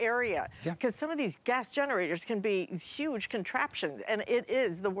compact area. Because some of these gas generators can be huge contraptions, and it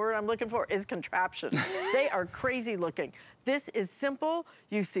is, the word I'm looking for is contraption. They are crazy looking. This is simple.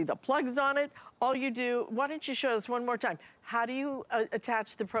 You see the plugs on it. All you do, why don't you show us one more time? How do you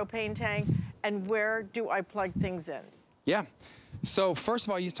attach the propane tank, and where do I plug things in? Yeah. So first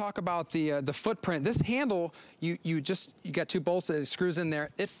of all, you talk about the footprint. This handle, you got 2 bolts that it screws in there.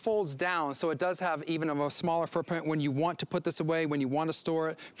 It folds down, so it does have even a smaller footprint when you want to put this away, when you want to store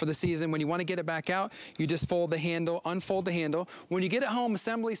it for the season. When you want to get it back out, you just fold the handle, unfold the handle. When you get it home,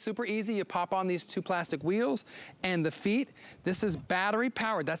 assembly super easy. You pop on these 2 plastic wheels and the feet. This is battery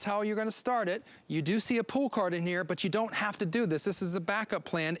powered. That's how you're going to start it. You do see a pull card in here, but you don't have to do this. This is a backup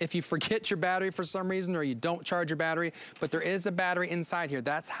plan if you forget your battery for some reason or you don't charge your battery. But there is a battery battery inside here.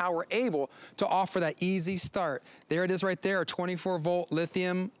 That's how we're able to offer that easy start. There it is right there, a 24-volt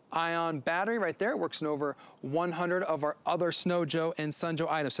lithium-ion battery right there. It works in over 100 of our other Snow Joe and Sun Joe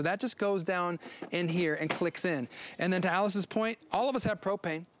items. So that just goes down in here and clicks in. And then to Alyce's point, all of us have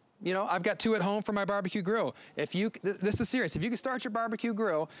propane. You know, I've got 2 at home for my barbecue grill. If you, this is serious, if you can start your barbecue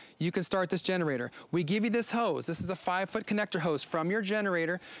grill, you can start this generator. We give you this hose. This is a 5-foot connector hose from your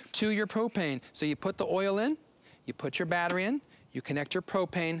generator to your propane. So you put the oil in, you put your battery in, you connect your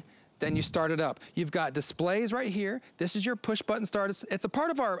propane, then you start it up. You've got displays right here. This is your push button start. It's a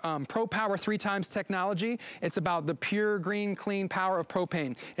part of our Pro Power 3x technology. It's about the pure, green, clean power of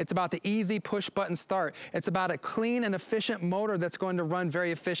propane. It's about the easy push button start. It's about a clean and efficient motor that's going to run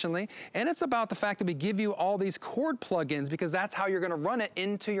very efficiently. And it's about the fact that we give you all these cord plug-ins because that's how you're gonna run it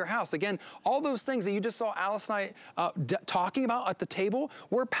into your house. Again, all those things that you just saw Alyce and I talking about at the table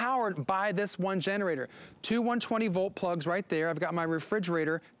were powered by this one generator. 2 120-volt plugs right there. I've got my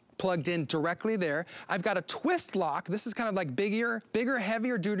refrigerator plugged in directly there. I've got a twist lock. This is kind of like bigger,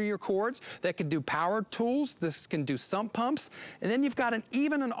 heavier due to your cords that can do power tools. This can do sump pumps. And then you've got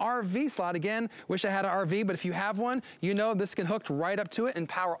even an RV slot. Again, wish I had an RV, but if you have one, you know this can hook right up to it and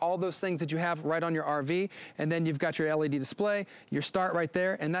power all those things that you have right on your RV. And then you've got your LED display, your start right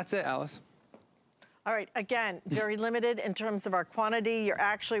there, and that's it, Alyce. All right, again, very limited in terms of our quantity.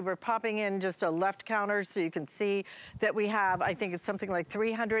 We're popping in just a left counter so you can see that we have, I think it's something like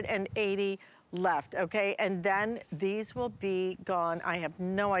 380 left, okay? And then these will be gone. I have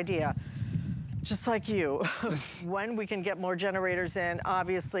no idea, just like you, when we can get more generators in.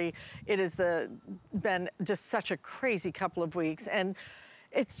 Obviously, it has been just such a crazy couple of weeks. And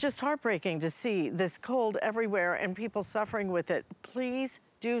it's just heartbreaking to see this cold everywhere and people suffering with it. Please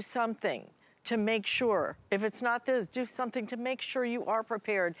do something to make sure, if it's not this, do something to make sure you are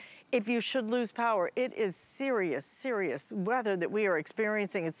prepared if you should lose power. It is serious, serious weather that we are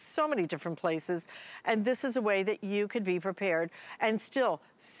experiencing in so many different places, and this is a way that you could be prepared and still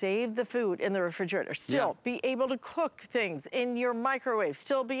save the food in the refrigerator, still be able to cook things in your microwave,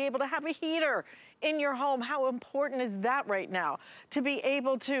 still be able to have a heater in your home. How important is that right now? To be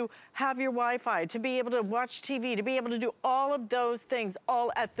able to have your Wi-Fi, to be able to watch TV, to be able to do all of those things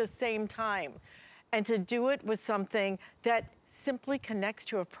all at the same time. And to do it with something that simply connects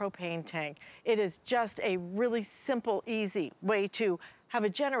to a propane tank. It is just a really simple, easy way to have a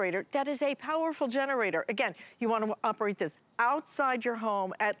generator that is a powerful generator. Again, you want to operate this outside your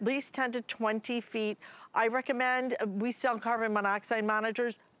home, at least 10 to 20 feet. I recommend, we sell carbon monoxide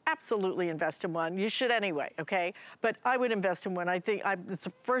monitors. Absolutely invest in one. You should anyway, okay? But I would invest in one. I think it's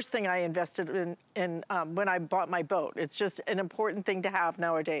the first thing I invested in when I bought my boat. It's just an important thing to have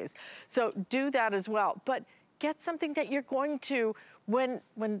nowadays. So do that as well. But get something that you're going to, when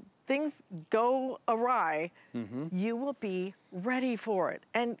things go awry, you will be ready for it.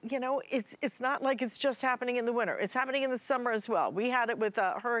 And you know, it's not like it's just happening in the winter. It's happening in the summer as well. We had it with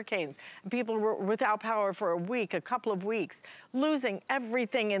hurricanes. People were without power for a week, a couple of weeks, losing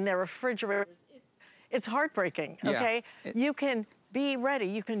everything in their refrigerators. It's heartbreaking, okay? You can be ready.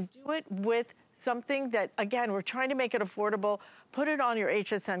 You can do it with something that, again, we're trying to make it affordable. Put it on your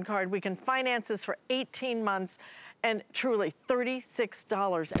HSN card. We can finance this for 18 months. And truly,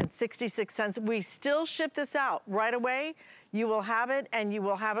 $36.66. We still ship this out right away. You will have it, and you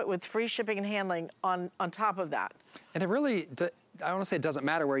will have it with free shipping and handling on top of that. And it really, I don't want to say it doesn't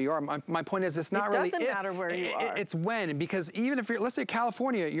matter where you are. My point is it's not really if. It doesn't matter where you are. It's when, because even if you're, let's say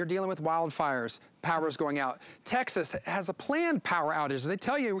California, you're dealing with wildfires, power is going out. Texas has a planned power outage. They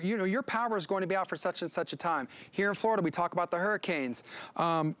tell you, you know, your power is going to be out for such and such a time. Here in Florida, we talk about the hurricanes.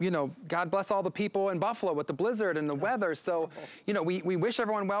 You know, God bless all the people in Buffalo with the blizzard and the weather. So, you know, we wish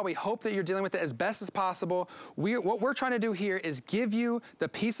everyone well. We hope that you're dealing with it as best as possible. What we're trying to do here is give you the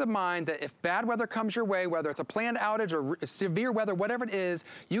peace of mind that if bad weather comes your way, whether it's a planned outage or severe weather, whatever it is,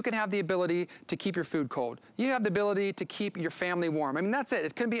 you can have the ability to keep your food cold. You have the ability to keep your family warm. I mean, that's it.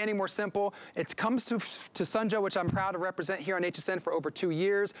 It couldn't be any more simple. It comes to Sun Joe, which I'm proud to represent here on HSN for over 2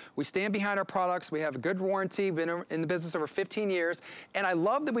 years. We stand behind our products. We have a good warranty. We've been in the business over 15 years. And I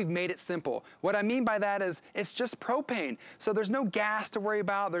love that we've made it simple. What I mean by that is it's just propane. So there's no gas to worry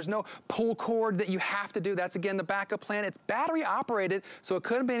about. There's no pull cord that you have to do. That's, again, the backup plan. It's battery operated, so it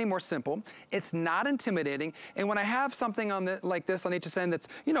couldn't be any more simple. It's not intimidating. And when I have something on the like this on HSN that's,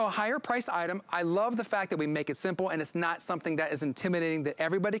 you know, a higher price item. I love the fact that we make it simple and it's not something that is intimidating that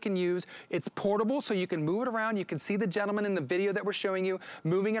everybody can use. It's portable, so you can move it around. You can see the gentleman in the video that we're showing you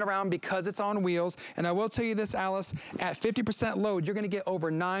moving it around because it's on wheels. And I will tell you this, Alyce, at 50% load, you're gonna get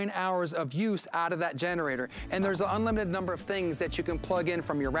over 9 hours of use out of that generator. And there's an unlimited number of things that you can plug in,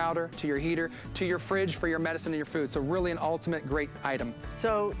 from your router to your heater to your fridge for your medicine and your food. So really an ultimate great item.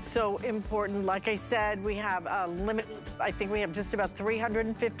 So important. Like I said, we have a limit. I think we have just about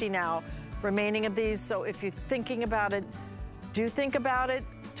 350 now remaining of these. So if you're thinking about it, do think about it.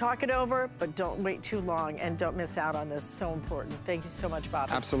 Talk it over, but don't wait too long and don't miss out on this. So important. Thank you so much,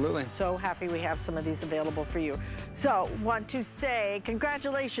 Bobby. Absolutely. So happy we have some of these available for you. So want to say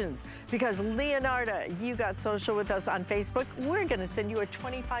congratulations, because Leonarda, you got social with us on Facebook. We're gonna send you a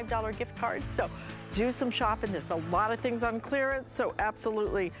 $25 gift card. So do some shopping. There's a lot of things on clearance, so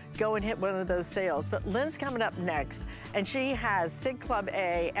absolutely go and hit one of those sales. But Lynn's coming up next, and she has Sig Club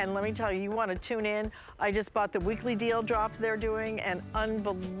A, and let me tell you, you want to tune in. I just bought the weekly deal drop they're doing, and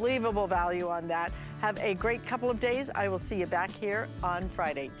unbelievable value on that. Have a great couple of days. I will see you back here on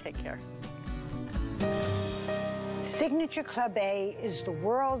Friday. Take care. Signature Club A is the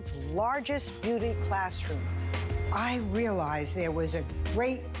world's largest beauty classroom. I realized there was a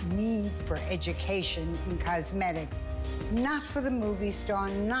great need for education in cosmetics, not for the movie star,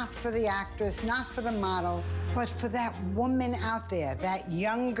 not for the actress, not for the model, but for that woman out there, that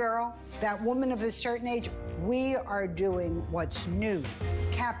young girl, that woman of a certain age. We are doing what's new.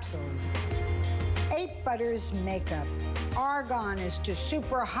 Capsules, 8 Butters makeup. Argan is to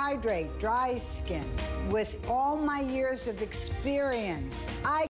super hydrate dry skin. With all my years of experience, I